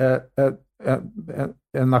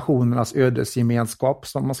en nationernas ödesgemenskap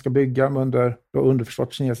som man ska bygga under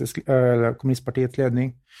underförstått kommunistpartiets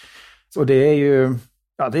ledning. Så det är ju,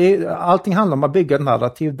 allting handlar om att bygga ett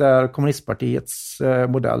narrativ där kommunistpartiets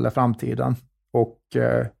modell är framtiden och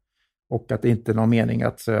att det inte är någon mening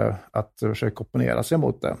att försöka opponera sig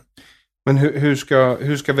mot det. Men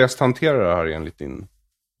hur ska väst hantera det här enligt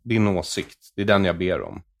din åsikt? Det är den jag ber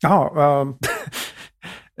om. Jaha,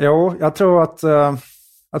 jo, jag tror att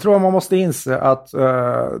man måste inse att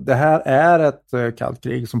det här är ett kallt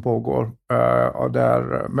krig som pågår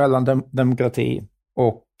där mellan demokrati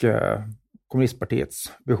och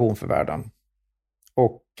kommunistpartiets vision för världen.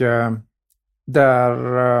 Och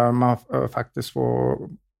där man faktiskt får,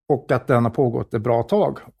 och att den har pågått ett bra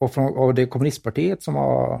tag. Och det är kommunistpartiet som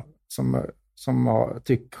har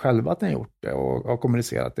tyckt själva att den har gjort det och har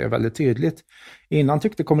kommunicerat det väldigt tydligt. Innan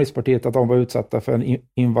tyckte kommunistpartiet att de var utsatta för en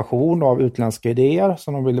invasion av utländska idéer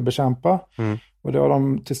som de ville bekämpa. Och det har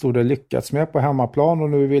de till stor del lyckats med på hemmaplan, och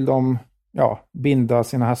nu vill de binda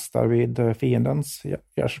sina hästar vid fiendens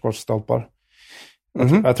gärdsgårdsstolpar.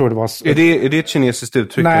 Jag tror det var så. Är det ett kinesiskt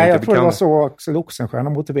uttryck? Nej, jag tror det var så Axel Oxenstierna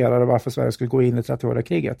motiverade varför Sverige skulle gå in i 30-åriga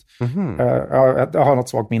kriget. Jag har något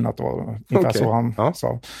svagt minne att det var ungefär så han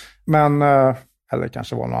sa. Men, eller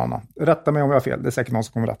kanske var någon annan. Rätta mig om jag har fel, det är säkert någon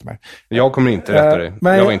som kommer rätta mig. Jag kommer inte rätta dig,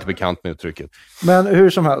 jag var inte bekant med uttrycket. Men hur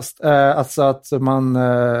som helst, alltså att man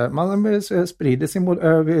sprider sin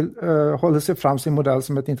håller sig fram sin modell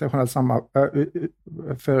som ett internationellt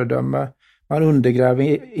föredöme. Man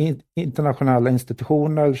undergräver internationella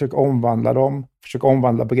institutioner, försöker omvandla dem, försöker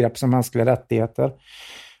omvandla begrepp som mänskliga rättigheter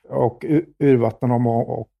och urvattna dem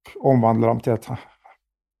och omvandla dem till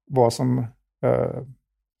vad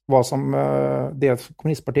som det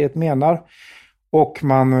kommunistpartiet menar. Och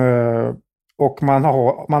man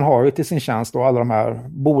har ju till sin tjänst då alla de här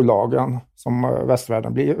bolagen som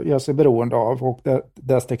västvärlden gör sig beroende av och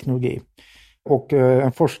deras teknologi. Och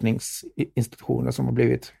en forskningsinstitutioner som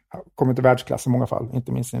har kommit till världsklass i många fall,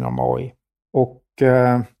 inte minst inom AI. Och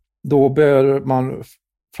då bör man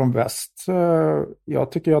från väst,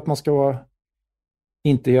 jag tycker att man ska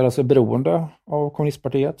inte göra sig beroende av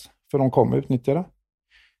kommunistpartiet, för de kommer utnyttja det.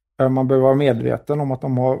 Man behöver vara medveten om att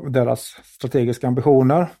de har deras strategiska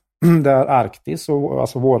ambitioner, där Arktis, och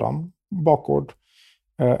alltså våran bakgård,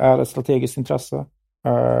 är ett strategiskt intresse.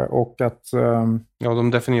 Och att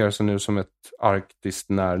de definierar sig nu som ett arktiskt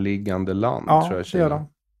närliggande land, tror jag. Det gör de.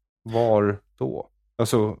 Var då?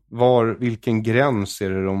 Alltså, vilken gräns är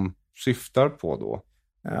det de syftar på då?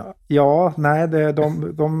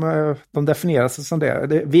 De definierar sig som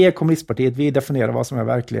det. Vi är kommunistpartiet, vi definierar vad som är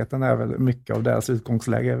verkligheten, är väl mycket av deras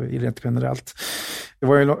utgångsläge rent generellt.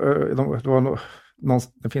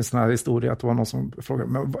 Det finns en här historia att det var någon som frågade,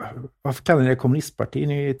 men varför kallar ni det kommunistparti?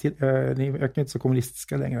 Ni är inte så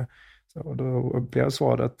kommunistiska längre. Så då blev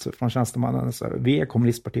svaret från tjänstemannen så här, vi är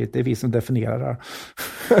kommunistpartiet, det är vi som definierar det här.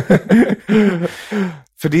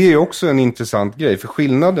 För det är också en intressant grej, för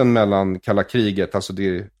skillnaden mellan kalla kriget, alltså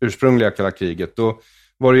det ursprungliga kalla kriget, då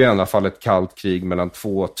var det ju i alla fall ett kallt krig mellan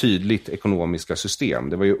två tydligt ekonomiska system.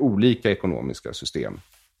 Det var ju olika ekonomiska system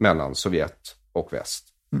mellan Sovjet och väst.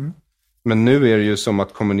 Men nu är det ju som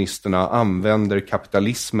att kommunisterna använder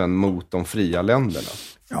kapitalismen mot de fria länderna.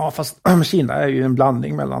 Ja, fast Kina är ju en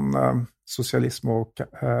blandning mellan socialism och...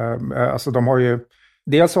 alltså de har ju...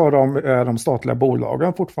 Dels har de statliga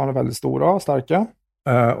bolagen fortfarande väldigt stora och starka.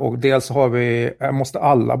 Och dels måste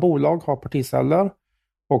alla bolag ha particeller.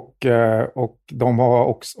 Och de har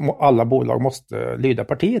också, alla bolag måste lyda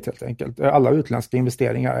partiet helt enkelt. Alla utländska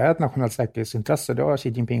investeringar är ett nationellt säkerhetsintresse, det har Xi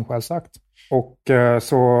Jinping själv sagt. Och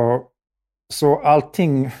så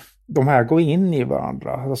allting, de här går in i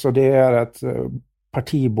varandra. Alltså det är ett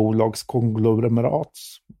partibolagskonglomerat,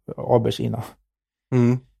 AB Kina.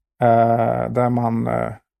 Där man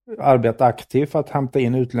arbetar aktivt för att hämta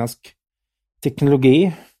in utländsk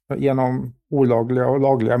teknologi genom olagliga och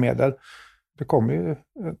lagliga medel. Det kommer ju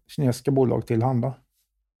kinesiska bolag tillhanda.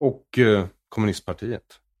 Och kommunistpartiet.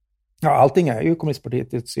 Ja, allting är ju kommunistpartiet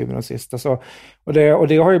till syvende och sist. Alltså, och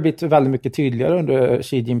det har ju blivit väldigt mycket tydligare under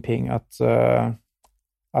Xi Jinping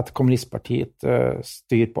att kommunistpartiet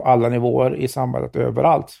styr på alla nivåer i samhället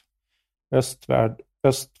överallt. Öst,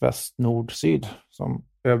 väst, nord, syd, som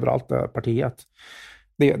överallt är partiet.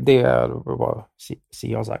 Det är vad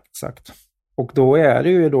Xi har sagt. Och då är det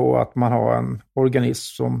ju då att man har en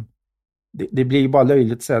organism som det blir bara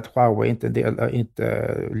löjligt att säga att Huawei inte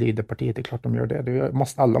lyder partiet. Det är klart de gör det.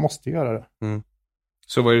 Alla måste göra det.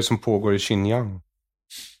 Så vad är det som pågår i Xinjiang?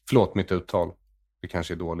 Förlåt mitt uttal. Det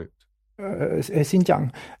kanske är dåligt.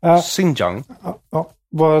 Xinjiang. Xinjiang? Ja.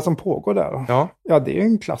 Vad är det som pågår där? Ja, det är ju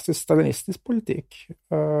en klassisk stalinistisk politik.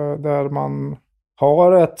 Där man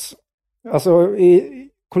har ett... Alltså,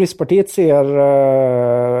 kommunistpartiet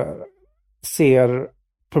ser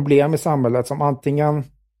problem i samhället som antingen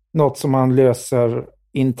något som man löser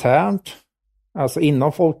internt, alltså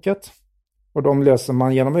inom folket. Och de löser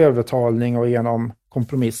man genom övertalning och genom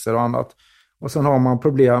kompromisser och annat. Och sen har man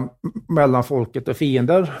problem mellan folket och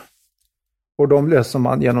fiender. Och de löser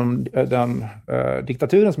man genom den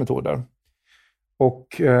diktaturens metoder.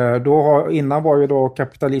 Och innan var ju då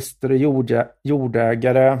kapitalister och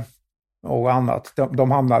jordägare och annat.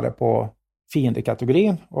 De hamnade på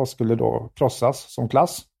fiendekategorin och skulle då krossas som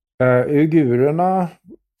klass. Uigurerna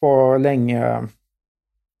var länge,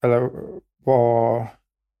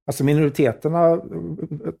 alltså minoriteterna,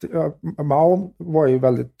 Mao var ju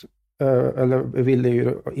väldigt, ville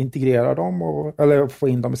ju integrera dem eller få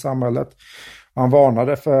in dem i samhället. Han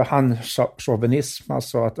varnade för han-chauvinism,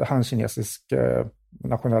 alltså att han-kinesisk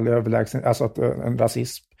nationell överlägsenhet, alltså en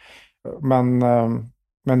rasism.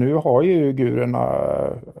 Men nu har ju uigurerna,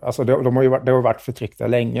 alltså det har varit förtryckta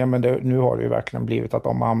länge, men nu har det ju verkligen blivit att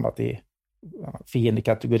de har hamnat i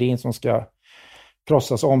fiendekategorin som ska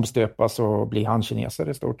krossas, omstöpas och bli han-kineser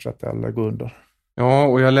i stort sett, eller gå under. Ja,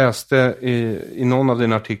 och jag läste i någon av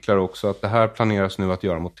dina artiklar också att det här planeras nu att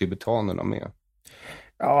göra mot tibetanerna med.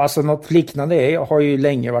 Ja, alltså något liknande har ju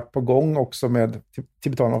länge varit på gång också med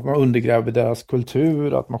tibetanerna. Att man undergräver deras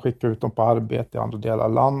kultur, att man skickar ut dem på arbete i andra delar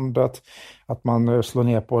av landet, att man slår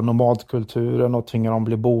ner på nomadkulturen och tvingar dem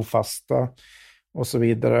bli bofasta och så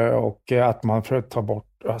vidare. Och att man för att ta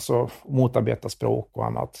bort, alltså motarbeta språk och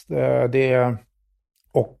annat.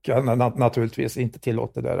 Och naturligtvis inte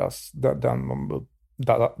tillåter den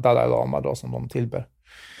Dalai Lama då, som de tillber.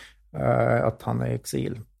 Att han är i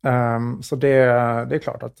exil. Så det är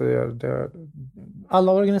klart att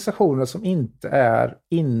alla organisationer som inte är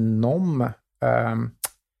inom,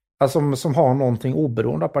 alltså som har någonting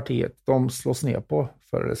oberoende av partiet, de slås ner på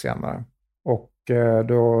förr eller senare. Och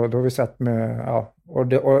då har vi sett med, och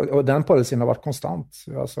den policyn har varit konstant.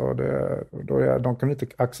 Alltså de kan inte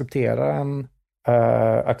acceptera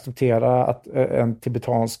att en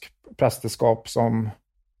tibetansk prästerskap som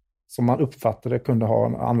man uppfattade kunde ha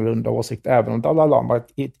en annorlunda åsikt, även om Dalai Lama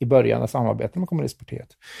i början av samarbetet med kommunistpartiet.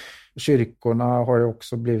 Kyrkorna har ju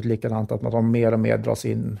också blivit likadant, att man mer och mer dras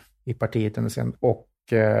in i partiet och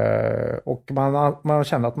man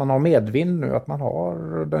känner att man har medvind nu, att man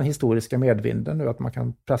har den historiska medvinden nu, att man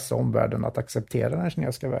kan pressa omvärlden att acceptera den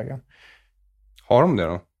kinesiska vägen. Har de det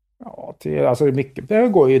då? Ja, alltså det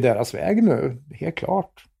går ju deras väg nu, helt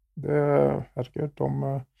klart.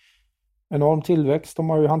 Enorm tillväxt. De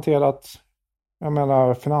har ju hanterat,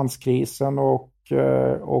 finanskrisen och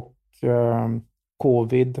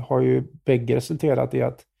covid har ju bägge resulterat i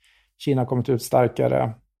att Kina kommit ut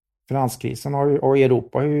starkare. Finanskrisen och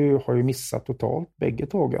Europa har ju missat totalt bägge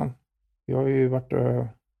tågen. Vi har ju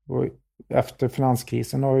efter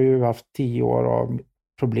finanskrisen har vi ju haft 10 år av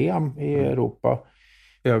problem i Europa.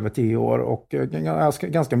 Över 10 år, och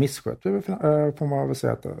ganska misskött får man väl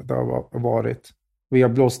säga att det har varit. Vi har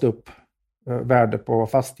blåst upp värde på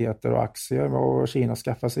fastigheter och aktier, och Kina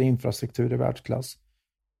skaffar sig infrastruktur i världsklass.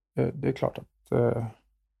 Det är klart att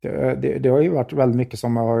det har ju varit väldigt mycket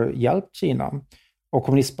som har hjälpt Kina. Och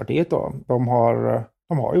kommunistpartiet då, de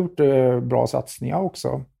har gjort bra satsningar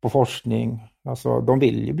också på forskning. Alltså de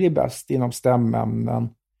vill ju bli bäst inom stämämnen,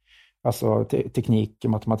 alltså teknik,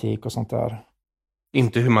 matematik och sånt där.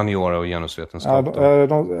 Inte humaniora och genusvetenskap.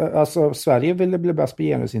 Alltså Sverige ville bli bäst på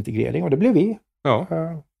genusintegrering, och det blev vi. Ja,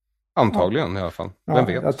 antagligen i alla fall. Vem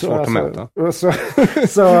vet, svårt att mäta.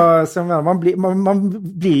 Så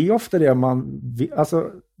man blir ju ofta det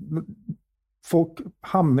folk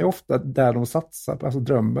hamnar ju ofta där de satsar, alltså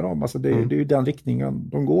drömmer om. Alltså det är ju den riktningen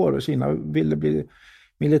de går. Kina ville bli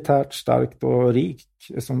militärt starkt och rikt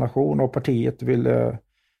som nation, och partiet ville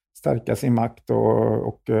stärka sin makt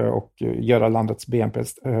och göra landets BNP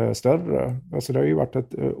större. Alltså det har ju varit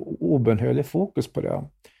ett obönhörligt fokus på det.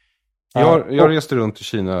 Jag reste runt i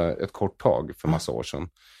Kina ett kort tag för massa år sedan.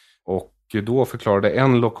 Och då förklarade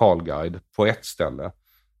en lokalguide på ett ställe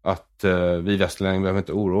att vi västerlänningar behöver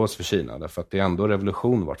inte oroa oss för Kina, därför att det är ändå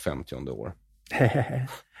revolution vart 50:e år.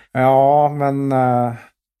 Ja, men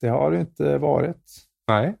det har det inte varit.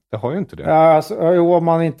 Nej, det har ju inte det. Om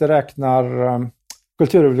man inte räknar...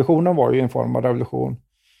 Kulturrevolutionen var ju en form av revolution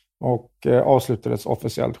och avslutades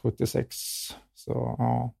officiellt 76. Så,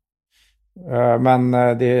 ja. Men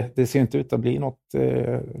det ser inte ut att bli något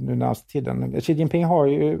nu närmast tiden. Xi Jinping har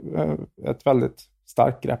ju ett väldigt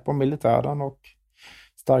starkt grepp om militären och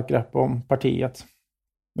starkt grepp om partiet.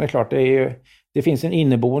 det är klart, det finns en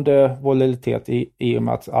inneboende volatilitet i och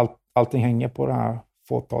med att allting hänger på det här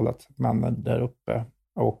fåtalet männen där uppe.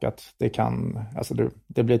 Och att det kan, alltså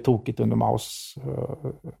det blir tokigt under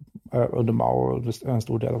Mao en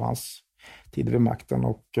stor del av hans tid vid makten.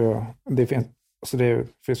 Och det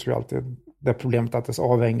finns ju alltid det problemet att det är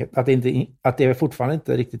så avhängigt, att det är fortfarande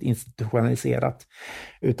inte riktigt institutionaliserat,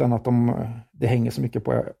 utan att det hänger så mycket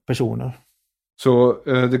på personer. Så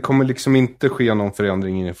det kommer liksom inte ske någon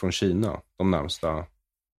förändring inifrån Kina de närmsta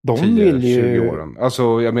 10-20 åren?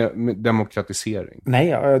 Alltså jag menar, demokratisering.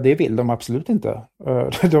 Nej, det vill de absolut inte.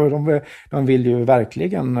 De vill ju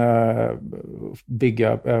verkligen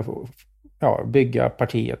bygga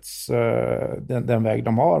partiets den väg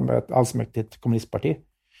de har med ett allsmäktigt kommunistparti.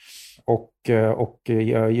 Och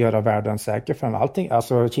göra världen säker för allting.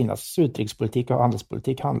 Alltså Kinas utrikespolitik och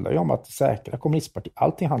handelspolitik handlar ju om att säkra kommunistpartiet.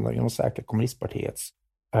 Allting handlar ju om att säkra kommunistpartiets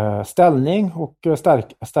ställning och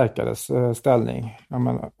stärka dess ställning.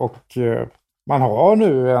 Man har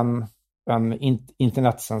nu en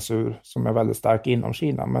internetcensur som är väldigt stark inom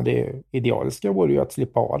Kina, men det idealiska vore ju att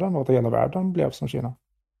slippa ha den och att hela världen blev som Kina.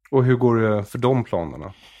 Och hur går det för de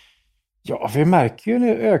planerna? Ja, vi märker ju en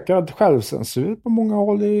ökad självcensur på många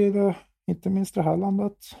håll inte minst det här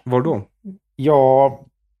landet. Var då? Ja,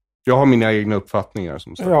 jag har mina egna uppfattningar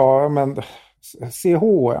som sagt. Ja, men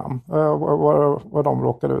CHM, vad de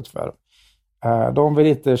råkade ut för. De vill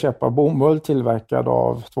inte köpa bomull tillverkad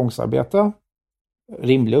av tvångsarbete.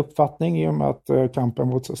 Rimlig uppfattning i och med att kampen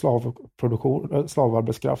mot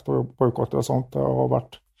slavarbetskraft och bojkotter och sånt har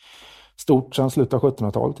varit stort sedan slutet av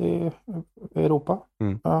 1700-talet i Europa.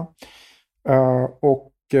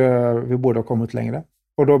 Och vi borde ha kommit längre.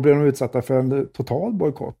 Och då blir de utsatta för en total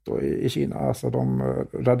bojkott i Kina. Alltså de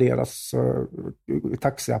raderas,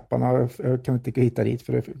 taxiapparna kan inte hitta dit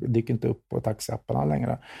för det dyker inte upp på taxiapparna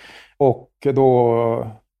längre. Och då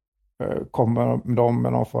kommer de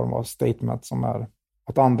med någon form av statement som är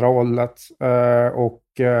åt andra hållet. Och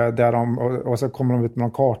så kommer de ut med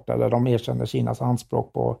en karta där de erkänner Kinas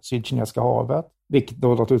anspråk på Sydkinesiska havet. Vilket då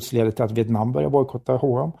naturligtvis leder till att Vietnam börjar bojkotta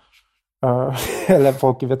H&M. Eller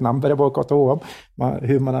folk i Vietnam börjar bojkotta H&M.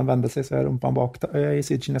 Hur man använder sig så är rumpan bak i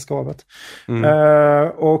Sydkinesiska havet.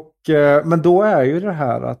 Men då är ju det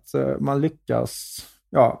här att man lyckas,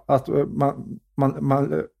 att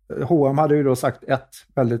H&M hade ju då sagt ett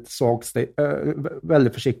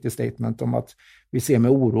väldigt försiktigt statement om att vi ser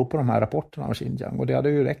med oro på de här rapporterna om Xinjiang, och det hade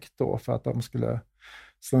ju räckt då för att de skulle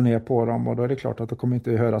slå ner på dem, och då är det klart att de kommer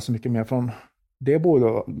inte höra så mycket mer från det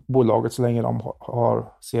bolaget så länge de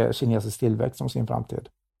ser kinesisk tillväxt som sin framtid.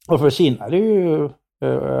 Och för Kina är det ju,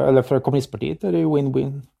 eller för kommunistpartiet är det ju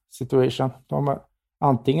win-win situation.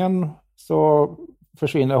 Antingen så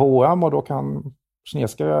försvinner H&M och då kan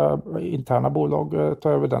kinesiska interna bolag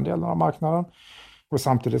ta över den delen av marknaden. Och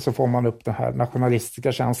samtidigt så får man upp den här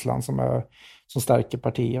nationalistiska känslan som stärker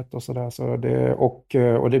partiet och sådär. Och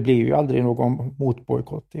det blir ju aldrig någon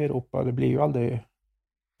motbojkott i Europa. Det blir ju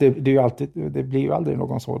aldrig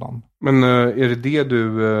någon sådan. Men är det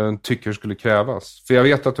du tycker skulle krävas? För jag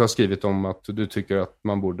vet att du har skrivit om att du tycker att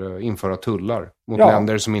man borde införa tullar mot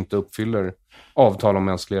länder som inte uppfyller avtal om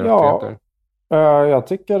mänskliga rättigheter. Jag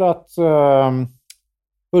tycker att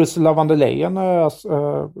Ursula von der Leyen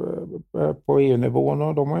på EU-nivån,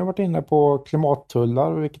 och de har ju varit inne på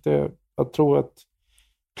klimattullar, vilket jag tror är ett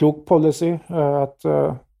klok policy.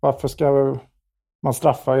 Varför ska man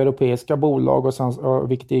straffa europeiska bolag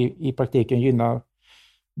vilket i praktiken gynnar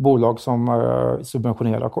bolag som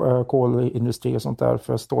subventionerar kolindustri och sånt där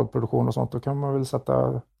för stålproduktion och sånt. Då kan man väl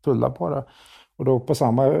sätta tullar på det. Och då på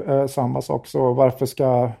samma sak, så varför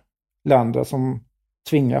ska länder som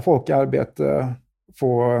tvingar folk i arbete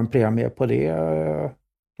få en premie på det?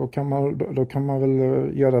 Då kan man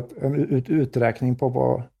väl göra en uträkning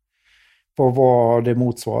på vad det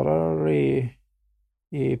motsvarar i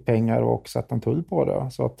pengar och sätta en tull på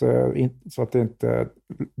det, så att det inte så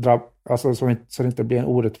det inte blir en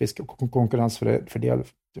orättvis konkurrensfördel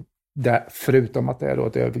förutom att det är då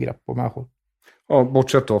ett övergrepp på människor. Ja,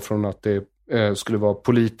 bortsett då från att det skulle vara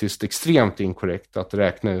politiskt extremt inkorrekt att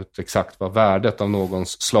räkna ut exakt vad värdet av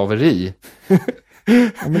någons slaveri. Ja,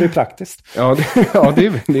 men det är praktiskt. Ja, det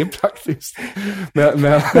är praktiskt.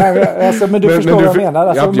 Men du förstår vad jag menar.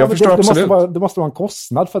 Alltså, jag förstår absolut. Det måste vara en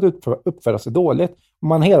kostnad för att uppföra sig dåligt. Om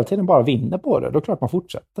man hela tiden bara vinner på det, då är det klart man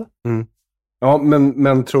fortsätter. Ja,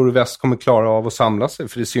 men tror du väst kommer klara av att samla sig?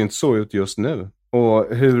 För det ser ju inte så ut just nu.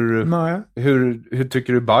 Och hur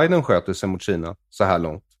tycker du Biden sköter sig mot Kina så här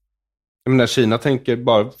långt? Jag menar, Kina tänker,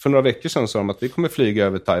 bara för några veckor sedan sa de att vi kommer flyga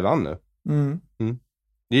över Taiwan nu.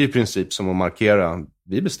 Det är ju i princip som att markera,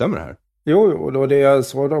 vi bestämmer det här. Jo, då det är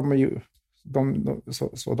så de ju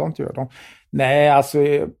Sådant gör de. Nej, alltså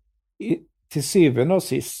till syvende och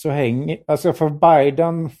sist så hänger... Alltså för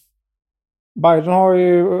Biden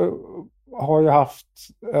har ju haft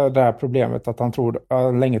det här problemet att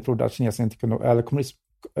han länge trodde att kineser inte kunde,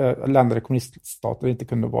 eller länder i kommuniststater inte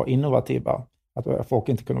kunde vara innovativa. Att folk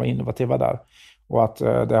inte kunde vara innovativa där. Och att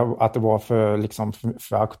det var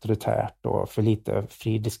för auktoritärt och för lite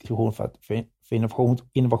fri diskussion för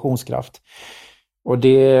innovationskraft. Och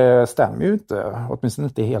det stämmer ju inte, åtminstone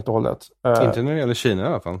inte helt och hållet. Inte när det gäller Kina i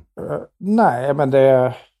alla fall. Nej, men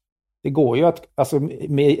det går ju att, alltså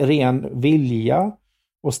med ren vilja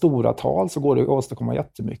och stora tal så går det att åstadkomma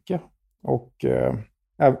jättemycket. Och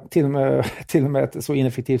till och med ett så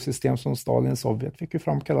ineffektivt system som Stalin Sovjet fick ju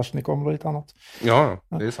fram Kalashnikov och lite annat. Ja,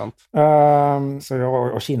 det är sant.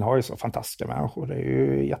 Och Kina har ju så fantastiska människor. Det är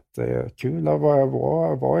ju jättekul att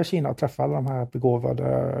vara i Kina och träffa alla de här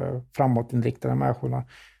begåvade, framåtinriktade människorna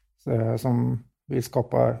som vill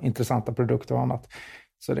skapa intressanta produkter och annat.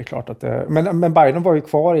 Så det är klart att men Biden var ju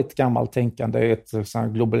kvar i ett gammalt tänkande, ett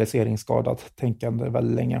globaliseringsskadat tänkande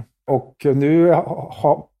väldigt länge. Och nu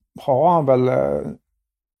har han väl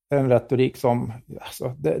en retorik som,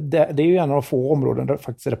 alltså, det är ju en av de få områden där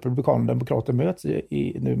faktiskt republikaner och demokrater möts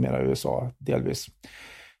i numera USA delvis.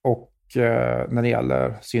 Och när det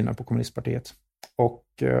gäller synen på kommunistpartiet. Och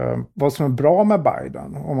vad som är bra med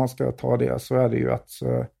Biden, om man ska ta det, så är det ju att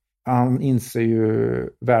han inser ju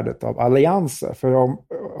värdet av allianser. För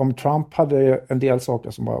om Trump hade en del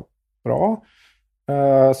saker som var bra,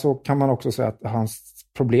 så kan man också säga att hans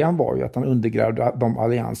problem var ju att han undergrävde de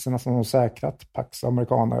allianserna som har säkrat Pax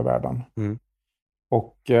amerikaner i världen. Mm.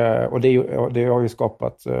 Och det har ju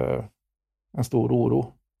skapat en stor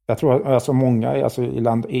oro. Jag tror alltså många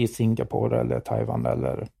i Singapore eller Taiwan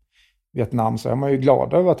eller Vietnam, så är man ju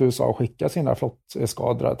glada över att USA skickar sina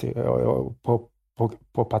flotteskadrar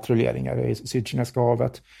på patrulleringar i Sydkinesiska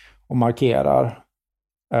havet och markerar,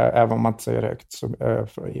 även om man inte säger högt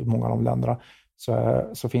i många av de länderna,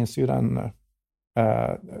 så finns ju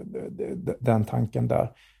den tanken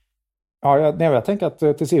där. Ja, jag tänker att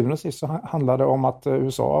till syvende och sist så handlar det om att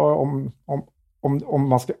USA, om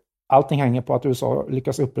man ska, allting hänger på att USA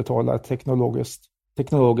lyckas upprätthålla ett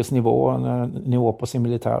teknologisk nivå, en nivå på sin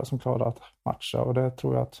militär som klarar att matcha, och det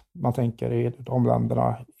tror jag att man tänker i de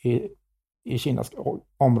länderna i Kinas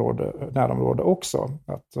närområde också.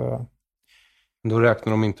 Då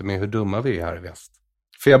räknar de inte med hur dumma vi är här i väst.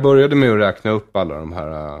 För jag började med att räkna upp alla de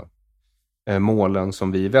här målen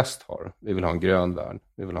som vi i väst har. Vi vill ha en grön värld,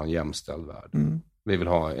 vi vill ha en jämställd värld. Mm. Vi vill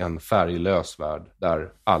ha en färglös värld där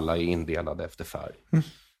alla är indelade efter färg. Mm.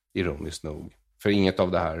 Ironiskt nog. För inget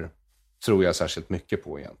av det här tror jag särskilt mycket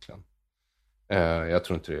på egentligen. Jag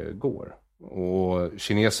tror inte det går. Och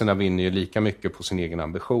kineserna vinner ju lika mycket på sin egen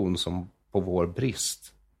ambition som på vår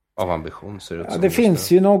brist av ambition. Det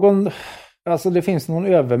finns ju det finns någon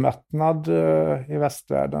övermättnad i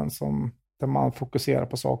västvärlden där man fokuserar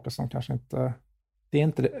på saker som kanske inte...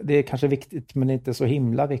 Det är kanske viktigt, men inte så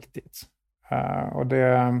himla viktigt.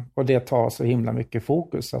 Och det tar så himla mycket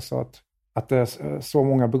fokus. Alltså att det är så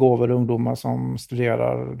många begåvade ungdomar som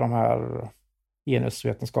studerar de här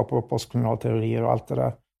genusvetenskaper och postkolonialteorier och allt det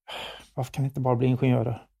där. Varför kan det inte bara bli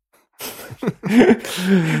ingenjörer?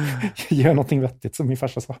 Gör någonting vettigt, som min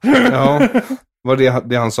farsa sa. Ja, var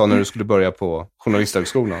det han sa när du skulle börja på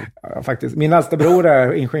journalisthögskolan? Ja, faktiskt. Min äldsta bror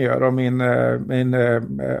är ingenjör och min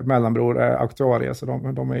mellanbror är aktuarie, så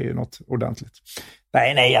de är ju något ordentligt.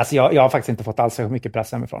 Nej, alltså jag har faktiskt inte fått alls så mycket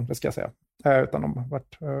press hemifrån, det ska jag säga. Utan de har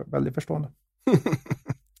varit väldigt förstående.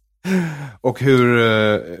 Och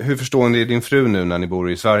hur förstående är din fru nu när ni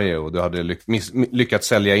bor i Sverige och du hade lyckats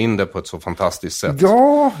sälja in det på ett så fantastiskt sätt?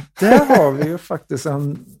 Ja, där har vi ju faktiskt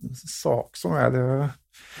en sak som är det.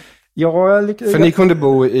 För ni kunde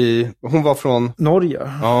bo hon var från Norge.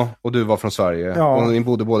 Ja, och du var från Sverige. Ja. Och ni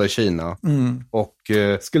bodde båda i Kina. Mm. Och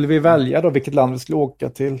skulle vi välja då vilket land vi skulle åka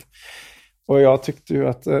till? Och jag tyckte ju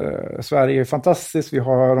att Sverige är fantastiskt. Vi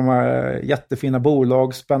har de här jättefina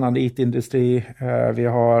bolag, spännande IT-industri. Vi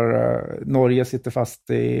har Norge sitter fast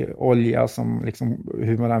i olja som liksom,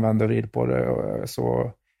 hur man använder och rider på det,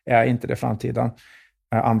 så är inte det framtiden.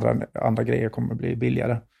 Andra grejer kommer bli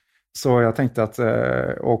billigare. Så jag tänkte att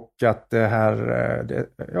det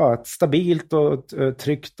här ett stabilt och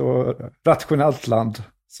tryggt och rationellt land,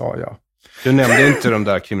 sa jag. Du nämnde inte de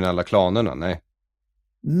där kriminella klanerna, nej?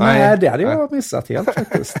 Nej, det hade jag missat helt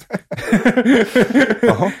faktiskt.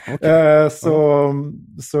 Aha, okay.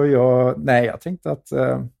 Så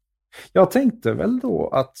jag tänkte väl då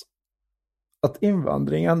att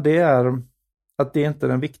invandringen, det är inte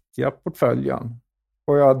den viktiga portföljen.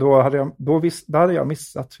 Och då hade jag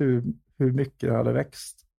missat hur mycket det hade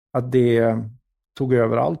växt. att det tog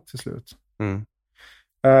över allt till slut.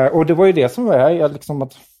 Och det var ju det som var liksom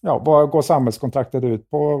att, vad går samhällskontraktet ut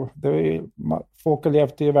på? Folk har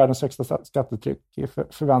levt i världens högsta skattetryck i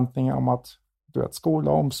förväntningar om att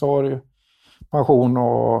skola, omsorg, pension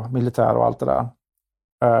och militär och allt det där.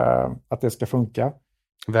 Att det ska funka.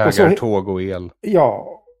 Vägar, tåg och el.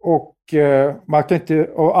 Ja, och man kan inte,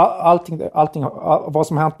 och allting, vad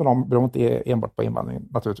som har hänt med dem beror inte enbart på invandring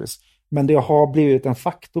naturligtvis. Men det har blivit en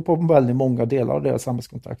faktor på väldigt många delar av deras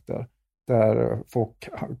samhällskontrakter. Där folk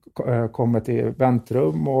kommer till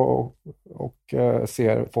väntrum och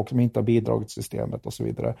ser folk som inte har bidragit till systemet och så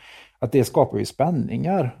vidare. Att det skapar ju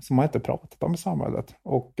spänningar som man inte pratat om i samhället.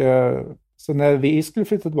 Och så när vi skulle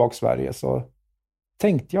flytta tillbaka till Sverige så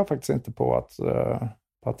tänkte jag faktiskt inte på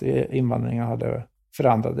att invandringen hade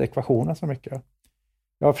förändrat ekvationen så mycket.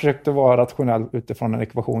 Jag försökte vara rationell utifrån en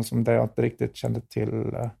ekvation som jag inte riktigt kände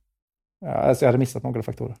till. Alltså jag hade missat några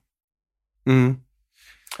faktorer.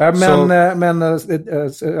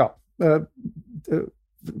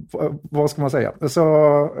 Vad ska man säga? Så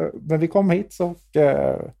när vi kom hit så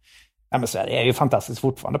men Sverige är ju fantastiskt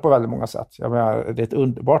fortfarande på väldigt många sätt. Jag menar, det är ett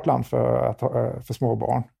underbart land för små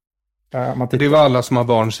barn. Det är vad alla som har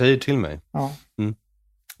barn säger till mig. Ja.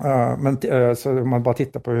 Så om man bara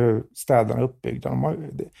tittar på hur städerna är uppbyggda.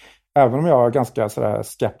 Även om jag är ganska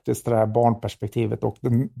skeptisk till det här barnperspektivet och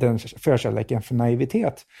den förkärleken för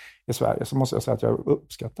naivitet i Sverige, så måste jag säga att jag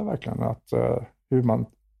uppskattar verkligen hur man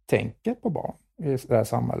tänker på barn i det här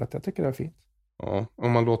samhället. Jag tycker det är fint. Ja,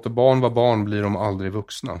 om man låter barn vara barn blir de aldrig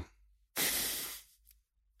vuxna.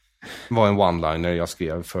 Det var en one-liner jag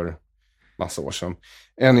skrev för massa år sedan.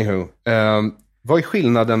 Anywho, vad är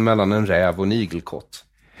skillnaden mellan en räv och en igelkott?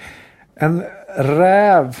 En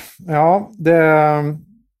räv,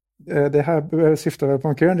 det här syftar väl på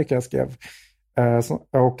en krönika jag skrev.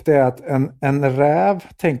 Och det är att en räv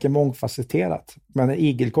tänker mångfacetterat, men en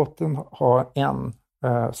igelkotten har en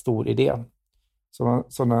stor idé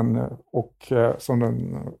som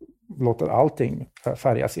den låter allting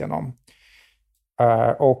färgas igenom.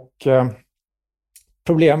 Och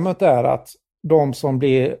problemet är att de som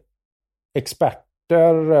blir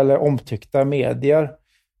experter eller omtyckta medier,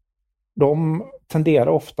 de tenderar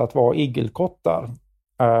ofta att vara igelkottar.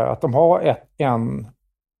 Att de har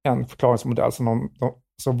en förklaringsmodell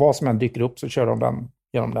så vad som än dyker upp så kör de den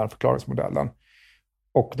genom den förklaringsmodellen.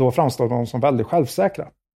 Och då framstår de som väldigt självsäkra.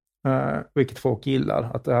 Vilket folk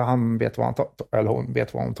gillar. Att han vet eller hon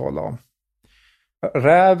vet vad hon talar om.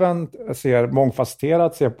 Räven ser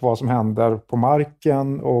mångfacetterat, ser på vad som händer på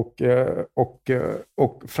marken och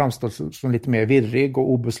framstår som lite mer virrig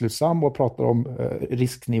och obeslutsam och pratar om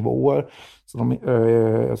risknivåer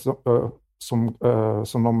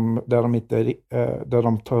där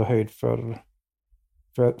de tar höjd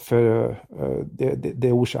för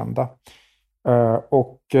det okända.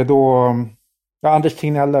 Och då Anders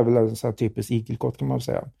Tegnell är väl en sån här typisk igelkott kan man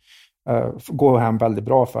säga. Går hem väldigt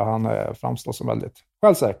bra för han framstår som väldigt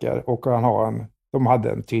självsäker och de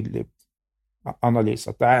hade en tydlig analys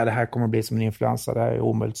att det här kommer att bli som en influensa, det här är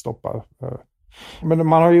omöjligt att stoppa. Men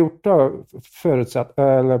man har gjort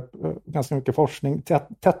ganska mycket forskning.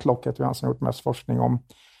 Tetlock heter han som har gjort mest forskning om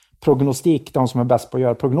prognostik, de som är bäst på att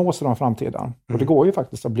göra prognoser om framtiden. Och det går ju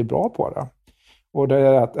faktiskt att bli bra på det. Och det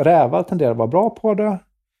är att rävar tenderar att vara bra på det.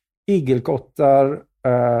 Igelkottar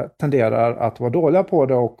tenderar att vara dåliga på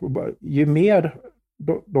det, och ju mer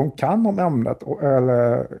de kan om ämnet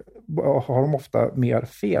eller har de ofta mer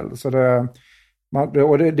fel. Så det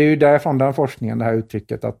är ju därifrån den forskningen, det här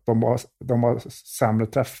uttrycket att de har sämre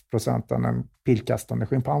träffprocent än en pilkastande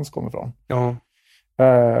schimpans kommer ifrån. Ja.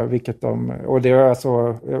 Och det är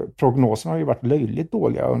alltså, prognoserna har ju varit löjligt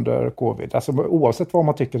dåliga under covid. Alltså oavsett vad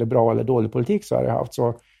man tycker är bra eller dålig politik Sverige har haft,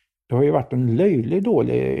 så det har ju varit en löjligt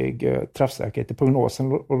dålig träffsäkerhet i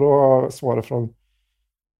prognosen. Och då har svaret från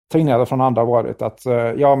Tegnell från andra varit att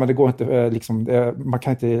men det går inte, man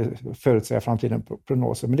kan inte förutsäga framtiden på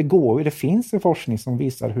prognoser. Men det går ju, det finns en forskning som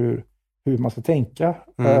visar hur man ska tänka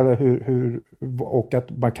eller och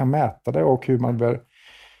att man kan mäta det och hur man bör.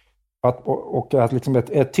 Och att liksom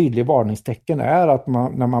ett tydligt varningstecken är att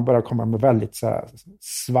när man börjar komma med väldigt så här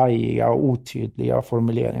svajiga och otydliga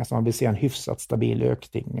formuleringar som man vill se en hyfsat stabil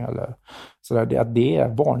ökning eller sådär, det är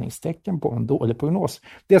varningstecken på en dålig prognos.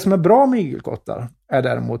 Det som är bra med igelkottar är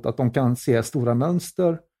däremot att de kan se stora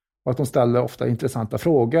mönster och att de ställer ofta intressanta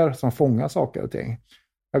frågor som fångar saker och ting.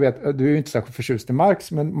 Jag vet, du är ju inte särskilt förtjust i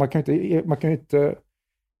Marx, men man kan ju inte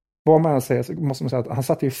vad man säger så måste man säga att han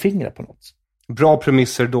satte ju fingret på något. Bra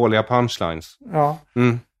premisser, dåliga punchlines. Ja.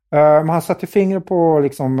 Men han satte fingret på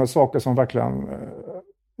liksom saker som verkligen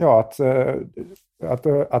att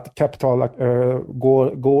att kapital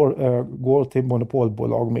går till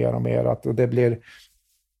monopolbolag mer och mer.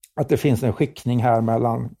 Att det finns en skiktning här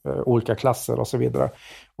mellan olika klasser och så vidare.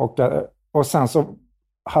 Och sen så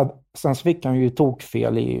fick han ju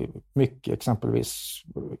tokfel i mycket, exempelvis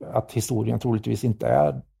att historien troligtvis inte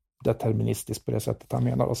är deterministisk på det sättet han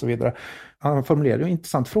menar och så vidare. Han formulerade ju en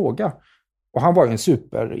intressant fråga. Och han var ju en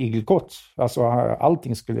super-igelkott. Alltså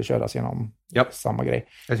allting skulle köras genom samma grej.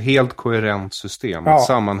 Ett helt koherent system. Ett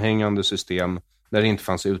sammanhängande system där det inte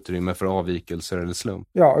fanns utrymme för avvikelser eller slump.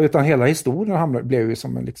 Ja, utan hela historien blev ju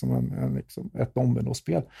som ett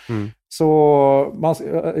dominospel. Så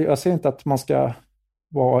jag ser inte att man ska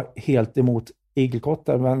vara helt emot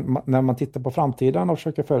igelkottar. Men när man tittar på framtiden och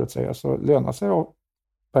försöker förutsäga så lönar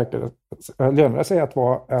det sig att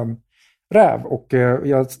vara en räv. Och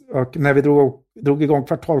när vi drog igång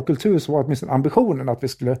kvartalkultur så var åtminstone ambitionen att vi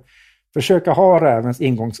skulle försöka ha rävens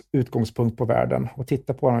utgångspunkt på världen och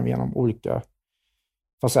titta på den genom olika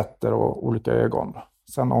facetter och olika ögon.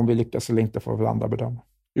 Sen om vi lyckas eller inte får väl andra bedöma.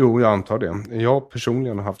 Jo, jag antar det. Jag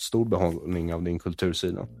personligen har haft stor behållning av din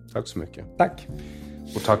kultursida. Tack så mycket. Tack.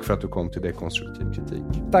 Och tack för att du kom till Dekonstruktiv kritik.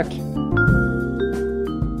 Tack.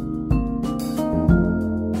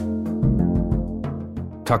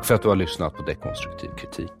 Tack för att du har lyssnat på Dekonstruktiv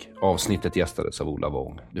kritik. Avsnittet gästades av Ola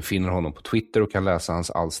Wong. Du finner honom på Twitter och kan läsa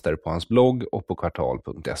hans alster på hans blogg och på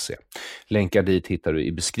kvartal.se. Länkar dit hittar du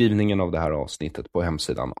i beskrivningen av det här avsnittet på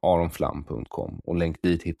hemsidan aronflam.com och länk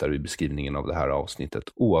dit hittar du i beskrivningen av det här avsnittet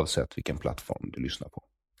oavsett vilken plattform du lyssnar på.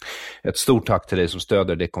 Ett stort tack till dig som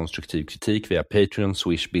stöder Dekonstruktiv kritik via Patreon,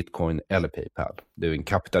 Swish, Bitcoin eller Paypal. Du är en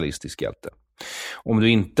kapitalistisk hjälte. Om du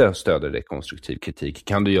inte stöder Dekonstruktiv kritik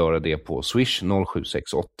kan du göra det på Swish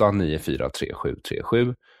 0768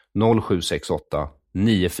 943737, 0768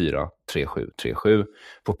 943737,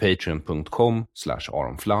 på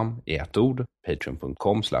patreon.com/aronflam i ett ord,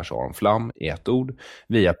 patreon.com/aronflam i ett ord,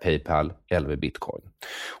 via Paypal eller vid Bitcoin.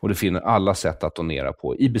 Och du finner alla sätt att donera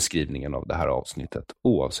på i beskrivningen av det här avsnittet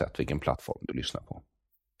oavsett vilken plattform du lyssnar på.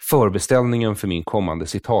 Förbeställningen för min kommande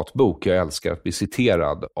citatbok Jag älskar att bli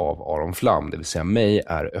citerad av Aron Flam, det vill säga mig,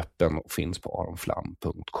 är öppen och finns på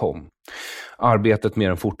aronflam.com. Arbetet med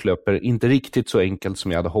den fortlöper inte riktigt så enkelt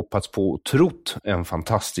som jag hade hoppats på och trott. En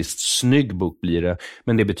fantastiskt snygg bok blir det,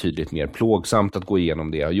 men det är betydligt mer plågsamt att gå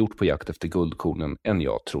igenom det jag har gjort på jakt efter guldkornen än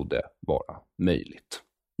jag trodde vara möjligt.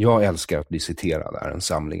 Jag älskar att bli citerad är en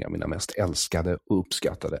samling av mina mest älskade och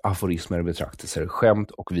uppskattade aforismer, betraktelser,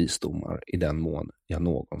 skämt och visdomar i den mån jag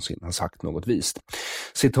någonsin har sagt något vist.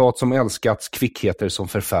 Citat som älskats, kvickheter som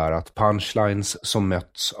förfärat, punchlines som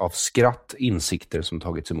mötts av skratt, insikter som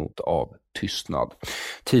tagits emot av tystnad.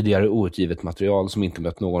 Tidigare outgivet material som inte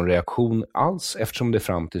mött någon reaktion alls eftersom det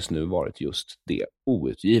fram tills nu varit just det,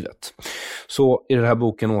 outgivet. Så i den här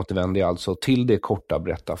boken återvänder jag alltså till det korta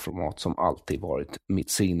berättarformat som alltid varit mitt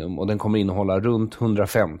signum, och den kommer innehålla runt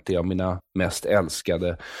 150 av mina mest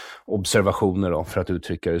älskade observationer då, för att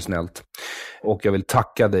uttrycka det snällt. Och jag vill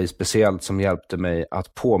tacka dig speciellt som hjälpte mig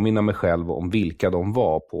att påminna mig själv om vilka de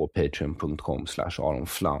var på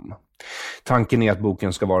patreon.com/aronflam. Tanken är att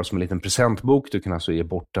boken ska vara som en liten presentbok. Du kan alltså ge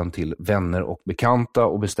bort den till vänner och bekanta,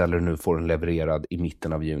 och beställer nu får den levererad i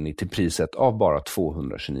mitten av juni till priset av bara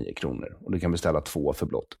 229 kronor. Och du kan beställa 2 för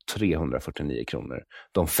blott 349 kronor.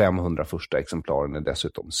 De 500 första exemplaren är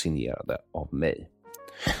dessutom signerade av mig.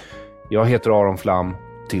 Jag heter Aron Flam.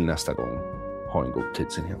 Till nästa gång. Ha en god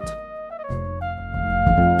tidsenhet.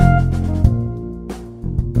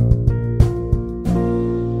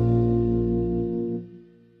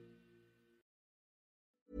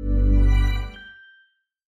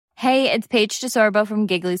 Hey, it's Paige DeSorbo from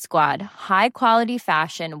Giggly Squad. High quality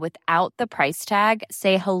fashion without the price tag.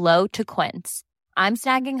 Say hello to Quince. I'm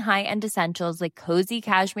snagging high-end essentials like cozy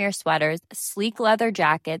cashmere sweaters, sleek leather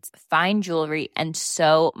jackets, fine jewelry, and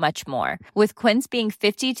so much more. With Quince being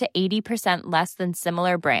 50 to 80% less than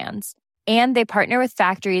similar brands. And they partner with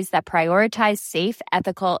factories that prioritize safe,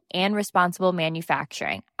 ethical, and responsible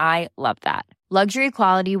manufacturing. I love that. Luxury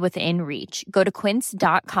quality within reach. Go to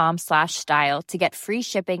quince.com/style to get free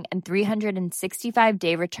shipping and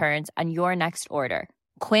 365-day returns on your next order.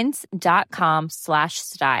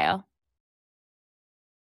 Quince.com/style.